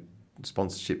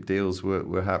 sponsorship deals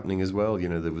were happening as well.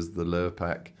 There was the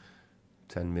Lurpak,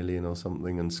 10 million or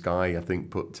something, and Sky, I think,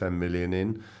 put 10 million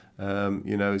in.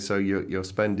 So you're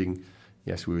spending.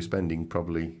 Yes, we were spending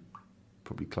probably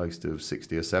close to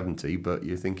 60 or 70, but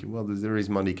you're thinking, well, there is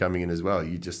money coming in as well.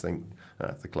 You just think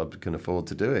the club can afford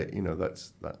to do it.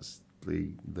 That's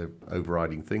the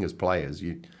overriding thing as players.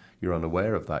 You're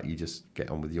unaware of that. You just get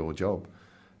on with your job.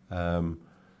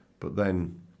 But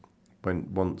then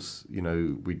once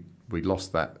we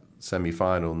lost that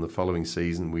semi-final, in the following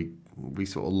season we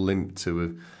sort of limped to a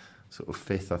sort of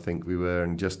 5th, I think we were,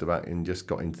 and just got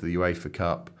into the UEFA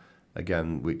Cup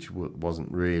again, which wasn't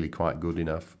really quite good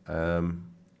enough.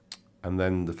 and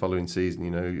then the following season,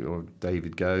 you know, or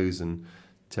David goes and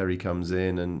Terry comes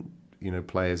in, and you know,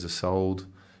 players are sold.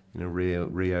 You know,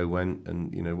 Rio went,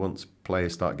 and you know, once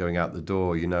players start going out the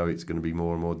door, you know, it's going to be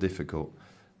more and more difficult.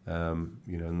 You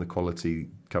know, and the quality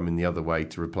coming the other way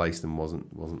to replace them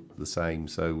wasn't the same.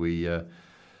 So we, you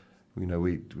know,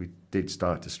 we did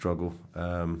start to struggle.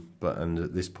 But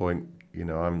at this point, you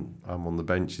know, I'm on the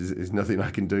bench. There's nothing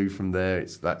I can do from there.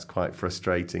 That's quite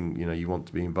frustrating. You know, you want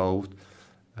to be involved,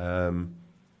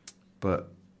 but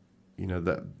you know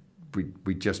that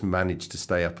we just managed to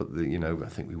stay up at the. You know, I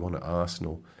think we won at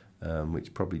Arsenal,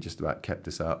 which probably just about kept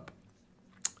us up.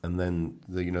 And then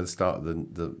the start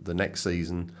of the next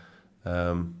season,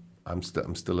 I'm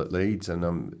still at Leeds, and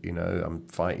I'm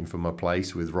fighting for my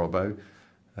place with Robbo,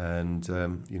 and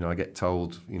you know, I get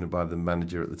told, you know, by the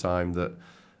manager at the time that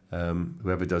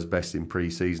whoever does best in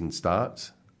pre-season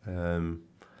starts.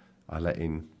 I let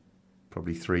in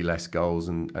probably 3 less goals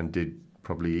and did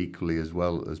probably equally as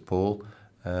well as Paul,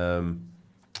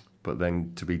 but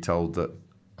then to be told that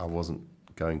I wasn't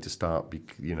going to start,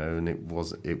 you know, and it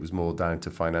was more down to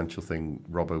financial thing.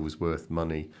 Robbo was worth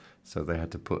money, so they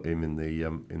had to put him in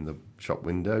the shop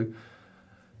window.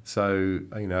 So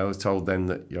you know, I was told then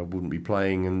that I wouldn't be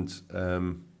playing, and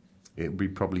it would be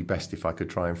probably best if I could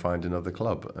try and find another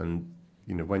club. And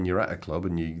you know, when you're at a club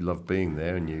and you love being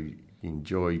there, and you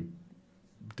enjoy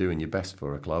doing your best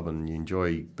for a club, and you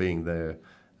enjoy being there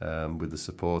with the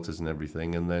supporters and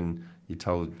everything, and then you're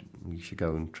told you should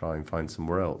go and try and find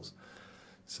somewhere else.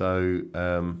 So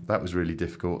that was really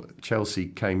difficult. Chelsea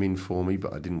came in for me,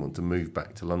 but I didn't want to move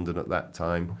back to London at that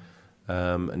time.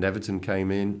 And Everton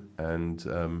came in, and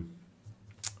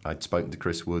I'd spoken to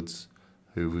Chris Woods,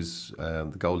 who was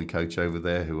the goalie coach over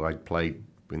there, who I'd played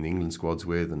in the England squads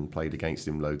with and played against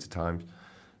him loads of times.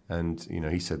 And you know,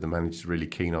 he said the manager's really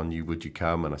keen on you. Would you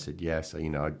come? And I said yes. You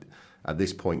know, at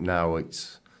this point now,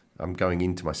 I'm going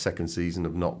into my 2nd season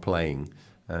of not playing.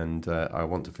 And I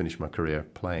want to finish my career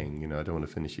playing. You know, I don't want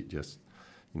to finish it just,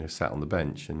 you know, sat on the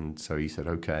bench. And so he said,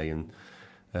 okay. And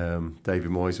David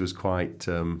Moyes was quite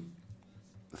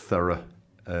thorough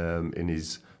in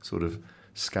his sort of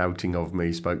scouting of me.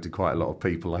 He spoke to quite a lot of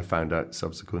people, I found out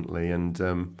subsequently. And,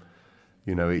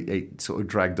 you know, it sort of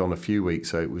dragged on a few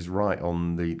weeks. So it was right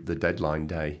on the deadline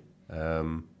day,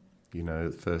 you know,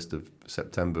 the 1st of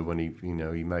September when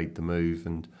he made the move.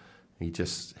 And I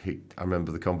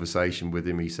remember the conversation with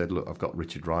him. He said, look, I've got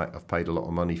Richard Wright. I've paid a lot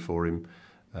of money for him.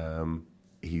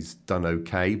 He's done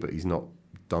okay, but he's not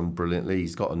done brilliantly.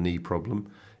 He's got a knee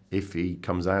problem. If he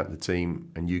comes out of the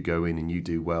team and you go in and you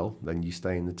do well, then you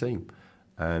stay in the team.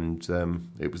 And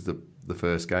it was the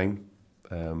first game.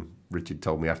 Richard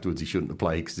told me afterwards he shouldn't have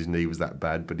played because his knee was that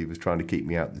bad, but he was trying to keep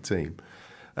me out of the team.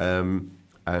 I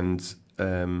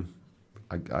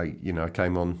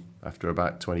came on after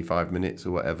about 25 minutes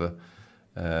or whatever.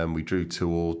 We drew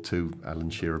 2-2. Alan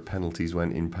Shearer penalties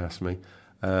went in past me.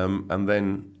 And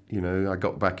then, you know, I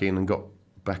got back in and got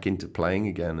back into playing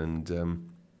again. And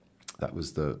that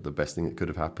was the best thing that could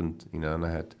have happened, you know. And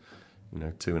I had, you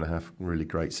know, 2.5 really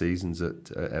great seasons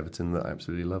at Everton that I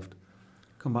absolutely loved.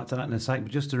 Come back to that in a sec,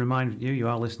 but just to remind you, you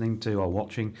are listening to or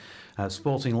watching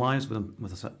Sporting Lives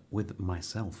with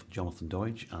myself, Jonathan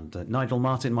Deutsch, and Nigel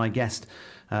Martin, my guest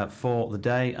for the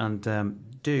day. And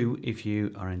do, if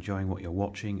you are enjoying what you're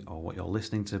watching or what you're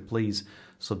listening to, please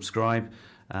subscribe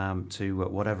to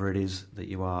whatever it is that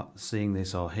you are seeing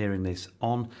this or hearing this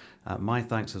on. My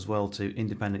thanks as well to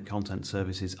Independent Content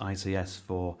Services, ICS,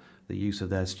 for the use of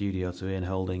their studio, to Ian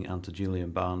Holding and to Julian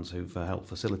Barnes, who've helped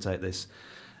facilitate this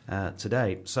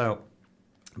today. So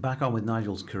back on with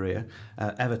Nigel's career,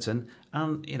 Everton,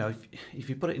 and you know, if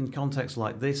you put it in context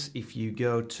like this, if you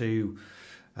go to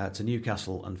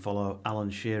Newcastle and follow Alan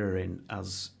Shearer in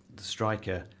as the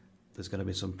striker, there's going to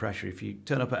be some pressure. If you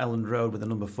turn up at Elland Road with a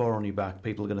number 4 on your back,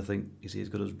 people are going to think, is he as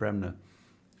good as Bremner?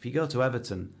 If you go to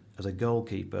Everton as a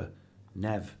goalkeeper,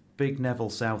 big Neville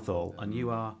Southall, and you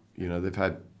are... You know, they've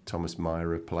had Thomas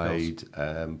Myra played,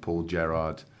 Paul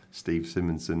Gerrard, Steve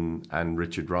Simonson and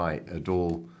Richard Wright had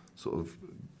all sort of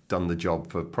done the job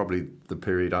for probably the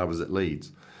period I was at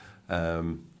Leeds.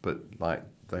 But like,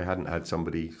 they hadn't had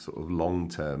somebody sort of long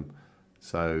term.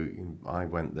 So I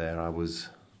went there,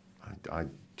 I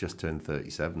just turned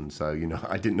 37, so, you know,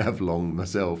 I didn't have long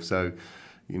myself. So,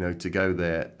 you know, to go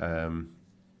there,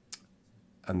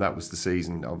 and that was the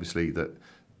season, obviously, that,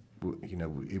 you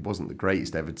know, it wasn't the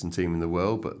greatest Everton team in the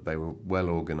world, but they were well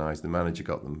organised. The manager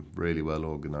got them really well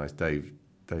organised. David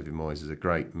Moyes is a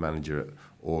great manager at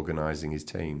organising his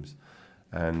teams.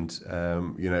 And,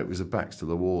 you know, it was a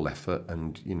backs-to-the-wall effort,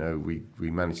 and, you know, we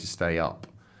managed to stay up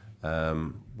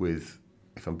with,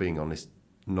 if I'm being honest,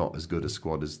 not as good a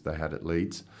squad as they had at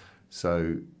Leeds.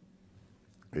 So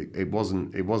it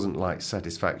wasn't like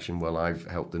satisfaction. Well, I've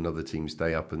helped another team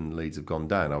stay up and Leeds have gone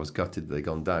down. I was gutted they've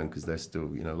gone down because they're still,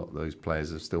 a lot of those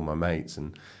players are still my mates,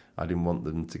 and I didn't want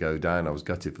them to go down. I was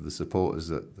gutted for the supporters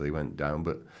that they went down,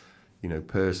 but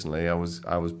personally, I was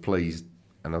pleased,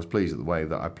 and I was pleased at the way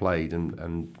that I played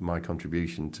and my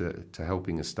contribution to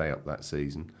helping us stay up that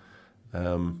season.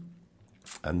 And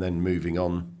then moving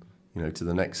on, to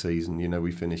the next season,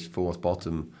 we finished fourth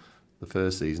bottom the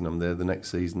first season I'm there. The next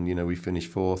season, we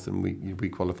finished fourth and we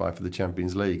qualified for the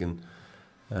Champions League, and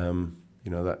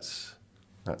that's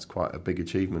quite a big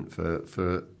achievement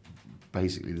for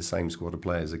basically the same squad of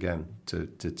players again to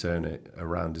turn it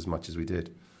around as much as we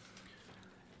did.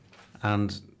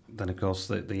 And then, of course,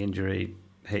 the injury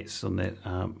hits, doesn't it?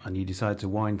 And you decide to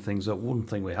wind things up. One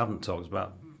thing we haven't talked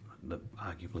about,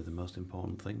 arguably the most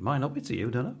important thing, might not be to you,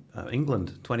 don't know.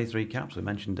 England, 23 caps, we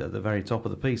mentioned at the very top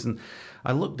of the piece. And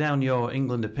I looked down your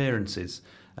England appearances,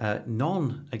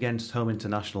 none against home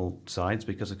international sides,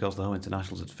 because, of course, the home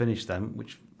internationals had finished them,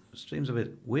 which seems a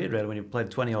bit weird, really, when you've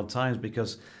played 20-odd times,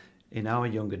 because in our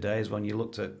younger days, when you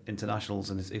looked at internationals,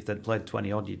 and if they'd played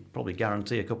 20-odd, you'd probably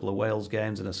guarantee a couple of Wales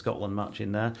games and a Scotland match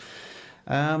in there.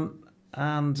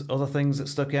 And other things that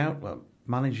stuck out, well,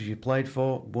 managers you played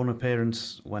for, one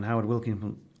appearance when Howard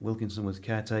Wilkinson was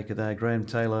caretaker there, Graham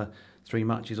Taylor, 3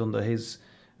 matches under his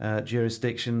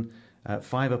jurisdiction,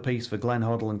 5 apiece for Glenn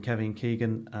Hoddle and Kevin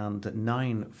Keegan, and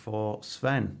 9 for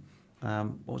Sven.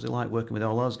 What was it like working with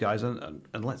all those guys? And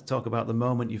let's talk about the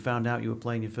moment you found out you were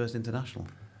playing your first international.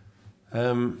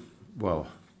 Well,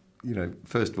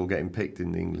 first of all, getting picked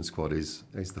in the England squad is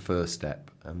the first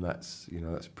step, and that's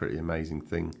a pretty amazing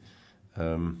thing.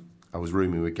 I was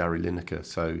rooming with Gary Lineker,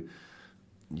 so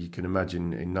you can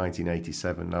imagine in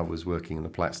 1987 I was working in a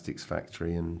plastics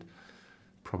factory, and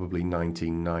probably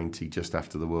 1990, just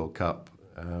after the World Cup,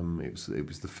 it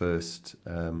was the first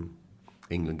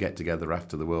England get together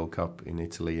after the World Cup in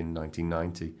Italy in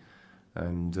 1990,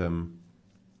 and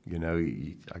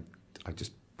I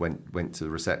just went to the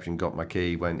reception, got my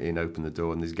key, went in, opened the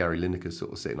door, and there's Gary Lineker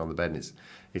sort of sitting on the bed. And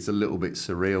it's a little bit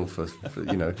surreal for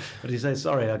But he said,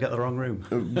 "Sorry, I got the wrong room."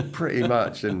 Pretty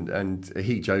much, and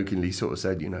he jokingly sort of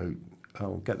said,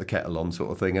 "I'll get the kettle on," sort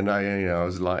of thing. And I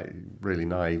was like really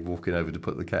naive, walking over to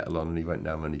put the kettle on, and he went,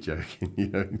 "No, I'm only joking.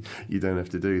 You don't have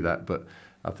to do that." But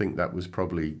I think that was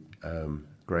probably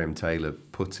Graham Taylor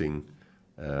putting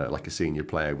like a senior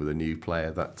player with a new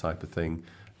player, that type of thing.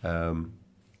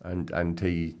 And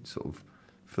he sort of,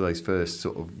 for those first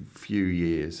sort of few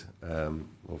years,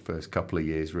 or first couple of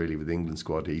years really with the England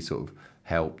squad, he sort of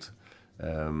helped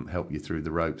you through the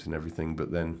ropes and everything.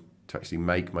 But then to actually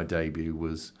make my debut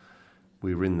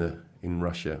we were in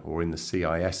Russia, or in the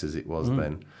CIS as it was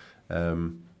then,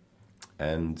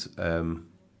 and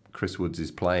Chris Woods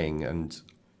is playing, and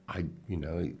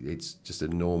it's just a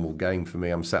normal game for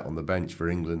me. I'm sat on the bench for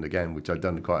England again, which I'd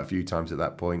done quite a few times at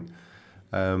that point.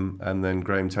 And then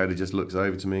Graham Taylor just looks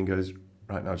over to me and goes,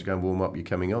 "Right, now to go and warm up, you're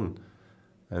coming on."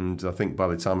 And I think by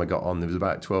the time I got on, there was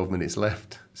about 12 minutes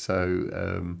left.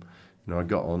 So, I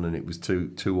got on, and it was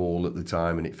 2-2 at the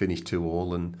time, and it finished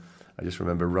 2-2. And I just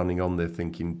remember running on there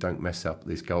thinking, don't mess up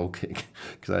this goal kick,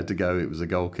 because I had to go. It was a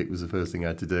goal kick, was the first thing I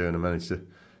had to do, and I managed to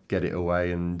get it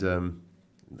away. And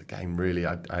the game really,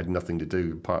 I had nothing to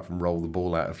do apart from roll the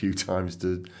ball out a few times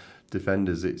to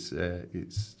defenders.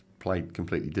 It's played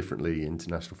completely differently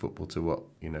international football to what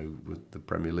the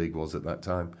Premier League was at that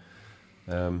time.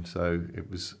 So it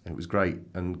was great.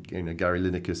 And Gary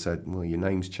Lineker said, "Well, your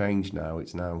name's changed now.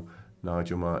 It's now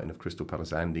Nigel Martyn of Crystal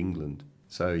Palace and England."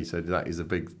 So he said that is a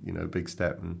big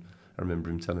step, and I remember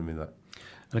him telling me that.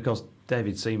 And of course,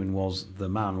 David Seaman was the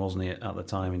man, wasn't he, at the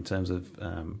time in terms of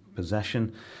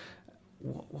possession.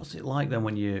 What's it like then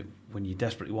when you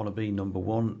desperately want to be number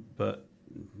one, but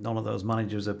none of those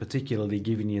managers are particularly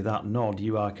giving you that nod?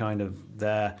 You are kind of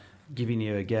there giving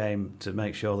you a game to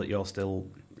make sure that you're still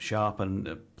sharp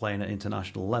and playing at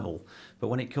international level. But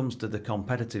when it comes to the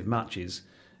competitive matches,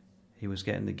 he was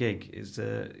getting the gig.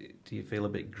 Do you feel a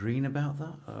bit green about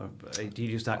that? Or do you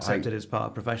just accept it as part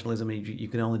of professionalism? You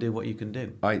can only do what you can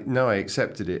do? I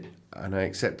accepted it, and I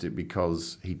accepted it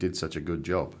because he did such a good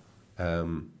job.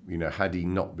 Had he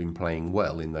not been playing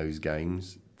well in those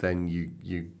games, then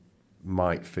you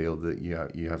might feel that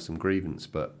you have some grievance,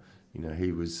 but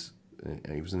he was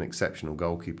an exceptional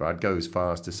goalkeeper. I'd go as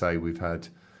far as to say we've had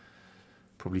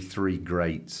probably 3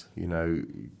 greats.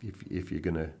 If you're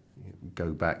going to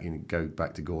go back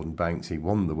to Gordon Banks, he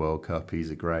won the World Cup. He's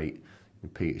a great.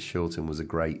 And Peter Shilton was a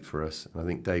great for us, and I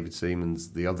think David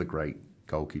Seaman's the other great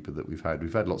goalkeeper that we've had.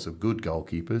 We've had lots of good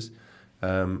goalkeepers,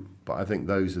 But I think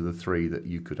those are the three that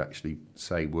you could actually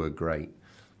say were great.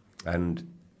 And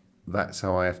that's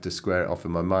how I have to square it off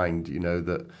in my mind, you know,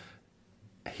 that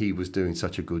he was doing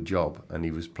such a good job and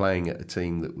he was playing at a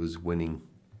team that was winning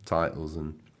titles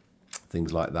and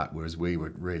things like that, whereas we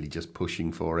were really just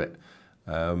pushing for it.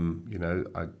 You know,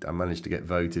 I managed to get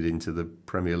voted into the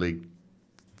Premier League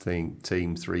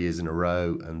team 3 years in a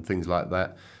row and things like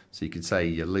that. So you could say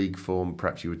your league form,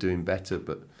 perhaps you were doing better,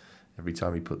 but every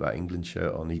time he put that England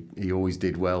shirt on, he always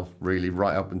did well, really,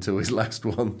 right up until his last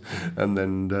one. And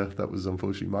then that was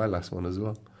unfortunately my last one as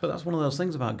well. But that's one of those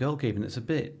things about goalkeeping. It's a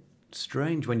bit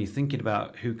strange when you're thinking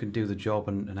about who can do the job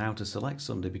and how to select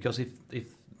somebody, because if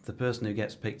the person who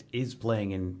gets picked is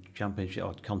playing in championship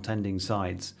or contending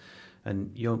sides,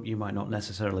 and you might not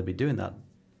necessarily be doing that,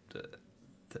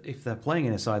 if they're playing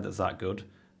in a side that's that good,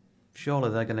 surely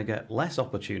they're going to get less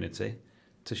opportunity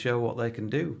to show what they can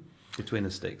do between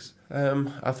the sticks.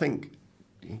 I think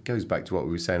it goes back to what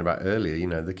we were saying about earlier. You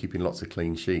know, they're keeping lots of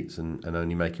clean sheets and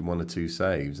only making 1 or 2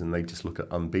 saves, and they just look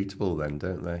at unbeatable then,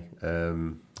 don't they?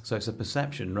 So it's a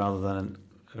perception rather than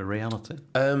a reality?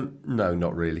 No,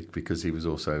 not really, because he was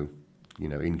also, you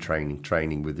know, in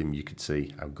training with him, you could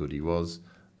see how good he was.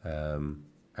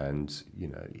 And, you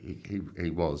know, he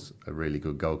was a really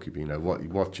good goalkeeper. You know,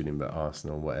 watching him at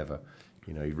Arsenal or whatever,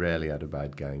 you know, he rarely had a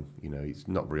bad game. You know, it's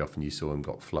not very often you saw him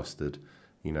got flustered.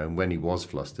 You know, and when he was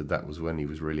flustered, that was when he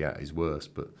was really at his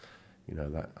worst. But, you know,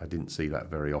 that I didn't see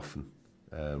that very often.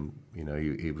 You know,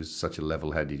 he was such a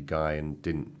level-headed guy and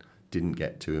didn't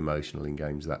get too emotional in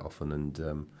games that often. And,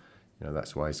 you know,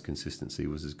 that's why his consistency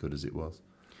was as good as it was.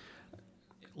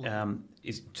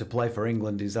 To play for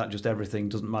England, is that just everything?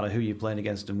 Doesn't matter who you're playing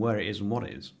against and where it is and what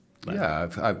it is? Yeah,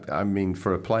 I mean,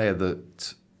 for a player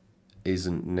that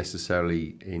isn't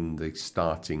necessarily in the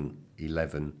starting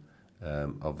 11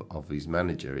 of his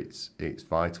manager, it's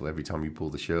vital every time you pull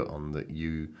the shirt on that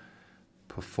you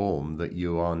perform, that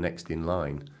you are next in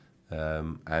line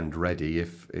and ready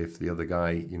if the other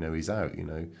guy, you know, is out. You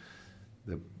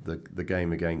know, the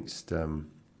game against.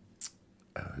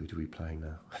 Who do we play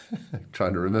now? I'm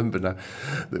trying to remember now.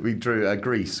 That we drew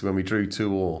Greece when we drew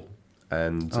 2-2.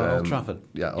 And Old Trafford.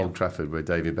 Yeah, Old Trafford, where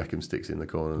David Beckham sticks in the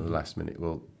corner in the last minute.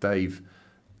 Well, Dave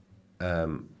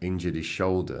injured his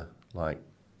shoulder like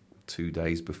 2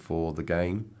 days before the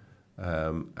game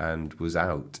and was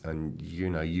out. And, you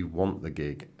know, you want the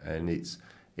gig. And it's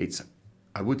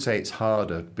I would say it's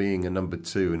harder being a number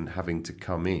 2 and having to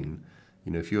come in.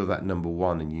 You know, if you're that number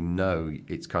 1 and you know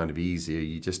it's kind of easier,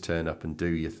 you just turn up and do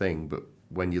your thing. But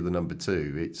when you're the number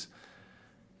 2, it's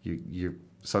you're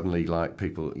suddenly like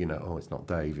people, you know, oh, it's not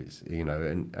Dave, it's, you know,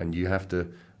 and you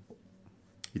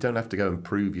don't have to go and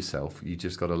prove yourself. You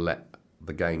just got to let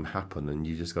the game happen, and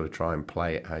you just got to try and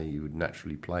play it how you would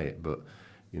naturally play it. But,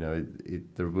 you know,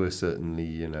 there were certainly,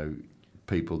 you know,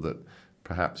 people that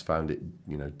perhaps found it,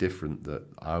 you know, different that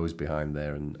I was behind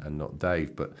there and not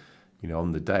Dave. But, you know,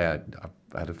 on the day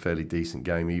I had a fairly decent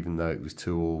game, even though it was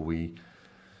 2-2. We,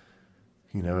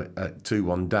 you know, at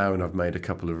 2-1 down, I've made a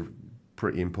couple of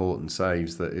pretty important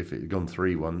saves that if it had gone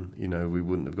 3-1, you know, we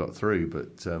wouldn't have got through.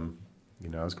 But, you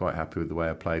know, I was quite happy with the way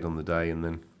I played on the day. And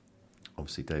then,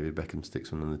 obviously, David Beckham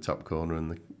sticks one in the top corner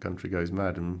and the country goes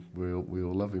mad and we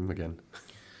all love him again.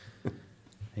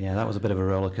 Yeah, that was a bit of a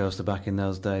roller coaster back in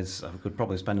those days. I could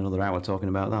probably spend another hour talking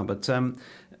about that. But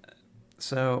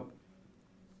so,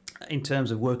 in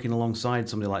terms of working alongside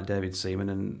somebody like David Seaman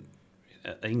and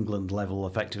at England level,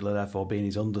 effectively, therefore being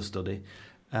his understudy,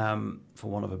 for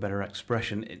want of a better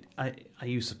expression, are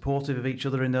you supportive of each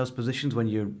other in those positions when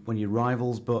you're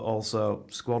rivals, but also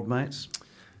squad mates?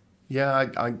 Yeah,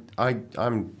 I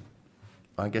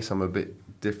guess I'm a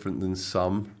bit different than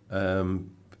some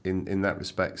in that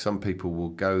respect. Some people will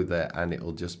go there and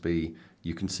it'll just be,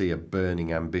 you can see a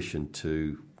burning ambition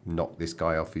to knock this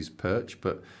guy off his perch,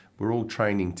 but we're all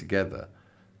training together,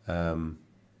 and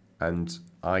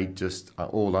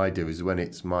all I do is when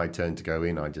it's my turn to go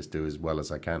in, I just do as well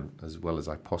as I can, as well as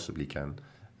I possibly can,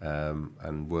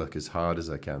 and work as hard as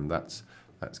I can. That's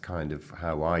kind of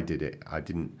how I did it. I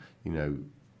didn't, you know,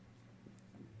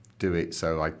 do it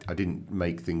so I didn't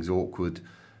make things awkward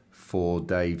for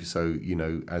Dave. So, you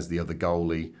know, as the other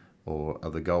goalie or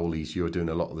other goalies, you're doing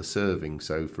a lot of the serving.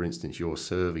 So, for instance, your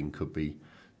serving could be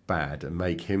bad and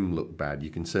make him look bad. You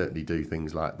can certainly do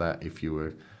things like that if you were,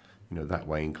 you know, that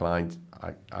way inclined.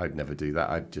 I'd never do that.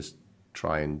 I'd just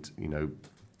try and, you know,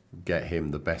 get him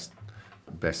the best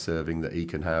serving that he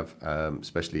can have,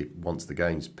 especially once the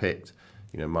game's picked.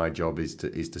 You know, my job is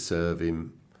to serve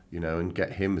him, you know, and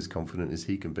get him as confident as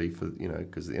he can be for, you know,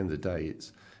 because at the end of the day,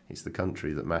 it's the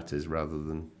country that matters rather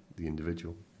than the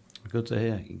individual. Good to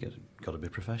hear. Got to be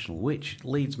professional, which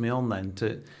leads me on then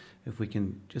to, if we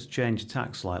can just change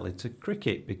tack slightly, to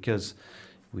cricket, because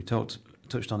we touched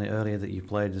on it earlier that you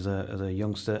played as a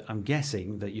youngster. I'm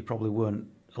guessing that you probably weren't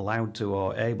allowed to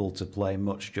or able to play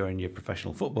much during your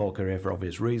professional football career for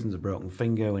obvious reasons, a broken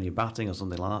finger when you're batting or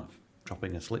something like that,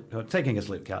 taking a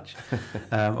slip catch,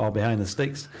 or behind the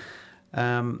sticks.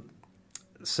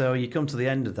 So you come to the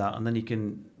end of that, and then you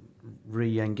can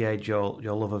re-engage your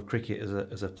love of cricket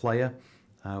as a player.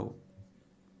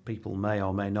 People may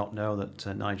or may not know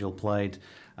that Nigel played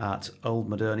at Old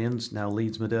Modernians, now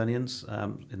Leeds Modernians,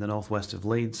 in the northwest of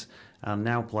Leeds, and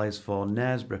now plays for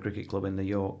Knaresborough Cricket Club in the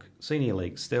York Senior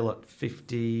League, still at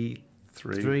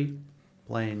 53,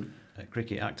 playing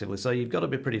cricket actively. So you've got to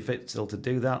be pretty fit still to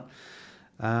do that.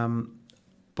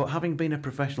 But having been a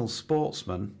professional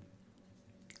sportsman,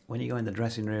 when you go in the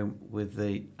dressing room with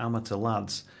the amateur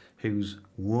lads whose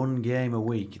one game a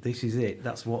week, this is it,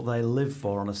 that's what they live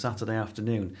for on a Saturday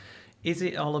afternoon, is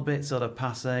it all a bit sort of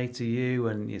passé to you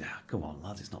and, come on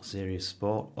lads, it's not serious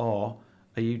sport? Or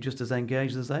are you just as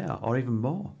engaged as they are, or even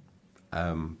more?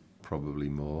 Probably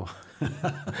more.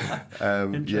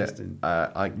 Interesting.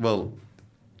 Well,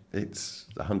 it's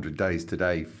 100 days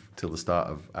today till the start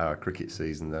of our cricket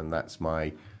season, and that's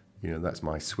my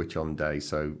switch on day.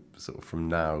 So sort of from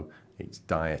now, it's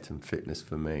diet and fitness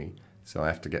for me. So I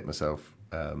have to get myself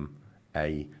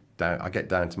I get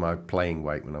down to my playing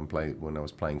weight when I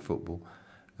was playing football,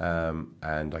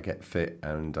 and I get fit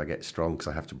and I get strong because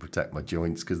I have to protect my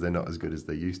joints because they're not as good as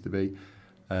they used to be.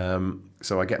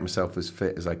 So I get myself as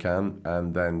fit as I can,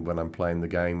 and then when I'm playing the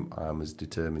game, I'm as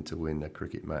determined to win a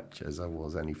cricket match as I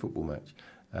was any football match.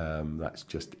 That's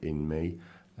just in me.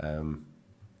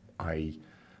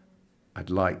 I'd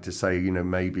like to say,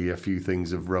 maybe a few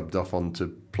things have rubbed off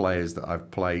onto players that I've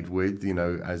played with,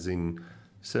 as in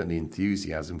certainly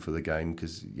enthusiasm for the game,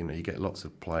 because, you get lots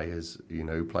of players,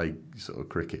 who play sort of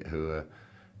cricket who are,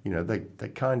 they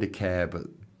kind of care, but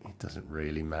it doesn't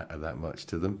really matter that much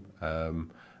to them.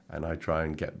 And I try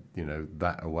and get,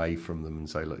 that away from them and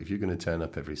say, look, if you're going to turn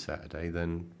up every Saturday,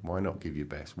 then why not give your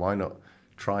best? Why not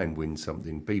try and win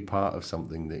something? Be part of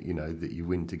something that, that you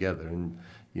win together. And,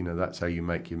 that's how you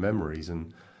make your memories.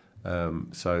 And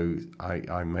so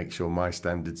I make sure my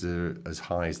standards are as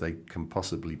high as they can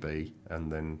possibly be. And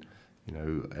then,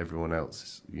 everyone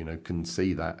else, can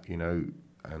see that,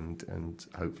 and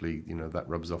hopefully, that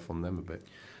rubs off on them a bit.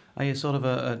 Are you sort of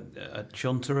a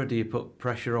chunter, or do you put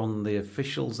pressure on the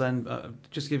officials then?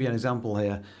 Just to give you an example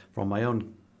here from my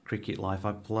own cricket life,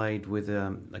 I played with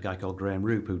a guy called Graham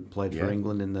Roop, who played for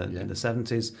England in the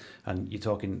 70s, and you're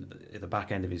talking at the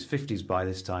back end of his 50s by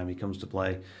this time. He comes to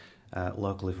play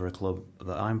locally for a club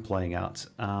that I'm playing at,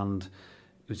 and he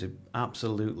was an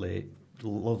absolutely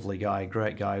lovely guy,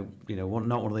 great guy, not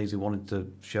one of these who wanted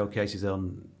to showcase his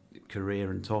own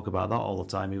career and talk about that all the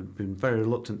time. He'd been very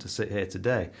reluctant to sit here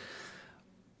today.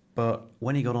 But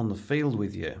when he got on the field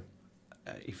with you,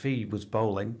 if he was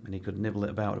bowling and he could nibble it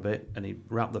about a bit and he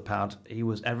wrapped the pad,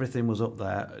 everything was up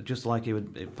there, just like he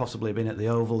would possibly have been at the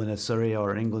Oval in a Surrey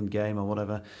or an England game or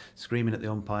whatever, screaming at the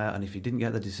umpire. And if he didn't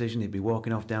get the decision, he'd be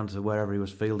walking off down to wherever he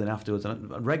was fielding afterwards.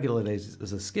 And regularly,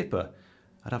 as a skipper,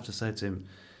 I'd have to say to him,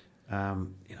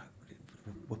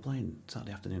 we're playing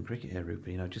Saturday afternoon cricket here,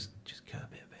 Rupert, just curb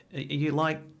it a bit. Are you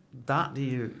like that? Do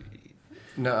you?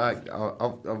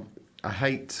 No, I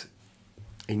hate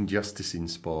injustice in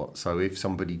sport. So if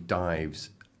somebody dives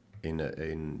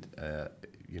and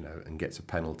gets a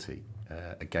penalty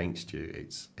against you,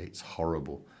 it's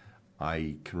horrible.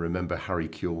 I can remember Harry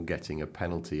Kewell getting a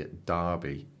penalty at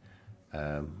Derby,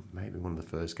 maybe one of the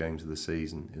first games of the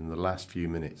season, in the last few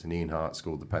minutes, and Ian Hart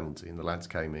scored the penalty, and the lads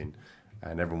came in,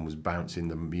 and everyone was bouncing,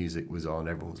 the music was on,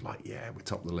 everyone was like, yeah, we're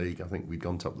top of the league. I think we'd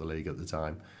gone top of the league at the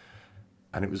time.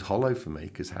 And it was hollow for me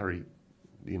because Harry,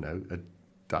 had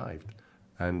dived.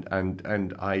 And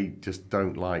I just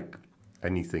don't like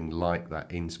anything like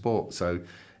that in sport. So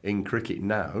in cricket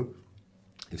now,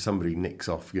 if somebody nicks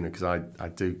off, because I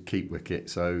do keep wicket,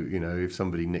 so, if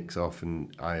somebody nicks off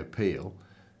and I appeal,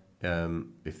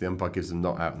 if the umpire gives them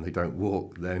not out and they don't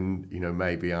walk, then,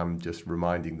 maybe I'm just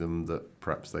reminding them that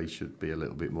perhaps they should be a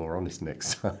little bit more honest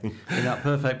next time. In that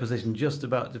perfect position, just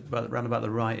round about the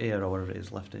right ear or whatever it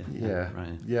is, left ear. Yeah.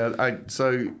 Right. Yeah.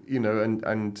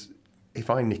 And if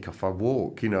I nick off, I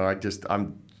walk.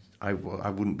 I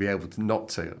wouldn't be able to not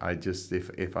to. I just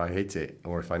if I hit it,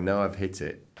 or if I know I've hit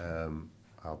it,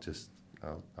 I'll just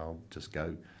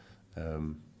go.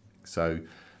 So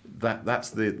that's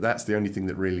the only thing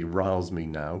that really riles me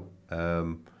now.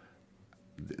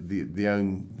 The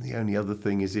only other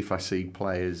thing is if I see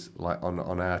players like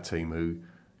on our team who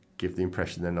give the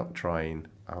impression they're not trying,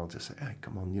 I'll just say, hey,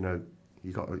 come on, you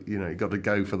got to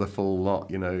go for the full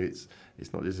lot. It's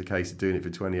not just a case of doing it for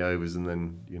 20 overs and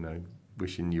then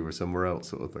wishing you were somewhere else,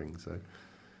 sort of thing. So.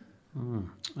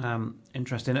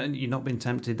 Interesting. And you've not been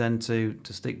tempted then to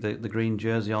stick the green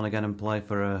jersey on again and play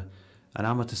for an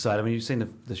amateur side? I mean, you've seen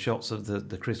the shots of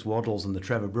the Chris Waddles and the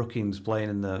Trevor Brookings playing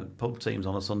in the pub teams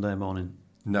on a Sunday morning.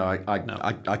 No,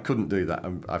 I couldn't do that.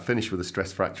 I finished with a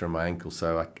stress fracture on my ankle,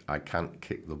 so I can't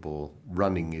kick the ball.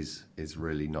 Running is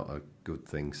really not a good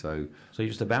thing. So you're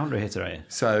just a boundary hitter, are you?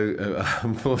 So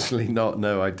unfortunately not.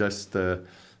 No, I just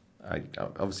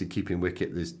obviously keeping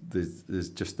wicket. There's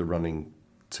just the running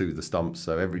to the stumps.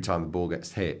 So every time the ball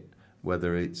gets hit,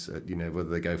 whether it's whether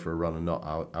they go for a run or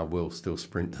not, I will still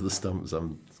sprint to the stumps.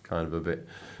 I'm kind of a bit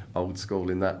old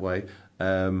school in that way,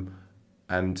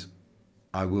 and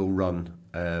I will run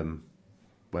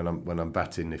when I'm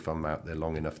batting if I'm out there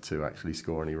long enough to actually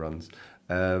score any runs.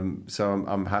 So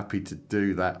I'm happy to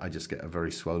do that. I just get a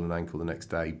very swollen ankle the next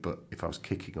day. But if I was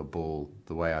kicking a ball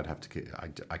the way I'd have to kick,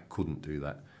 I couldn't do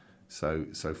that. So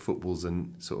football's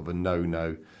sort of a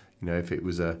no-no.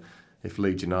 If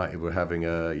Leeds United were having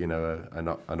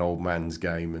an old man's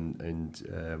game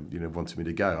and wanted me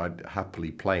to go, I'd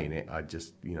happily play in it. I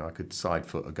just I could side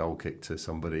foot a goal kick to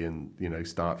somebody and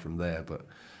start from there. But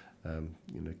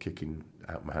kicking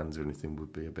out my hands or anything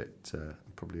would be a bit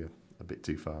probably a bit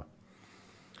too far.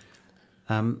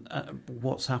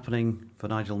 What's happening for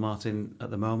Nigel Martyn at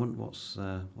the moment? What's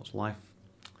life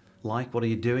like? What are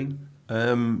you doing?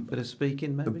 Bit of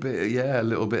speaking, maybe? A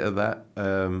little bit of that.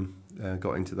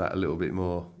 Got into that a little bit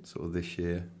more sort of this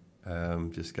year.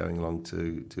 Just going along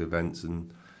to events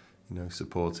and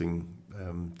supporting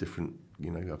different.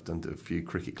 I've done to a few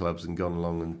cricket clubs and gone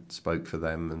along and spoke for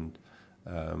them,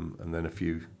 and then a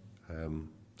few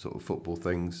sort of football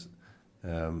things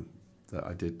that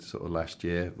I did sort of last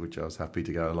year, which I was happy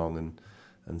to go along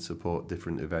and support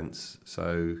different events.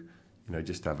 So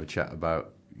just have a chat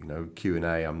about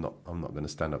Q&A. I'm not going to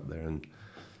stand up there and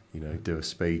do a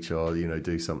speech or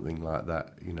do something like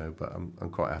that. But I'm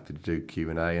quite happy to do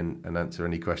Q&A and answer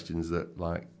any questions that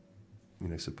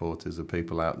supporters or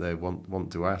people out there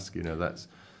want to ask. That's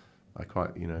I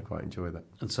quite enjoy that.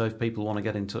 And so if people want to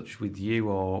get in touch with you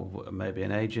or maybe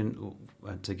an agent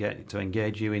to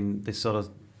engage you in this sort of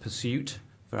pursuit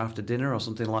for after dinner or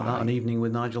something like that, an evening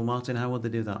with Nigel Martyn, how would they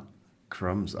do that?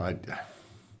 Crumbs, I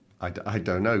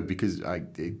don't know, because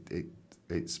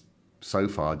it's so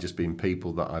far just been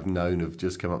people that I've known have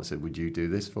just come up and said, would you do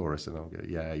this for us? And I'll go,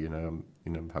 yeah,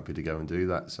 I'm happy to go and do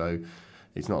that. So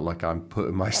it's not like I'm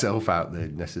putting myself out there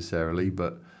necessarily,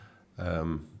 but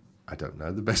I don't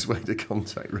know the best way to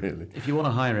contact, really. If you want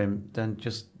to hire him, then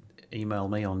just email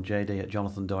me on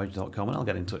jd@jonathandodge.com and I'll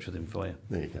get in touch with him for you.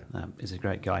 There you go. He's a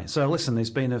great guy. So listen, it's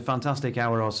been a fantastic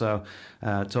hour or so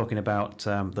talking about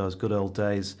those good old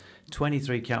days.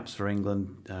 23 caps for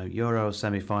England, Euro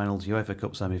semi-finals, UEFA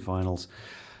Cup semi-finals,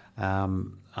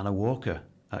 and a walker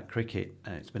at cricket.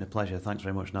 It's been a pleasure. Thanks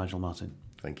very much, Nigel Martyn.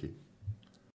 Thank you.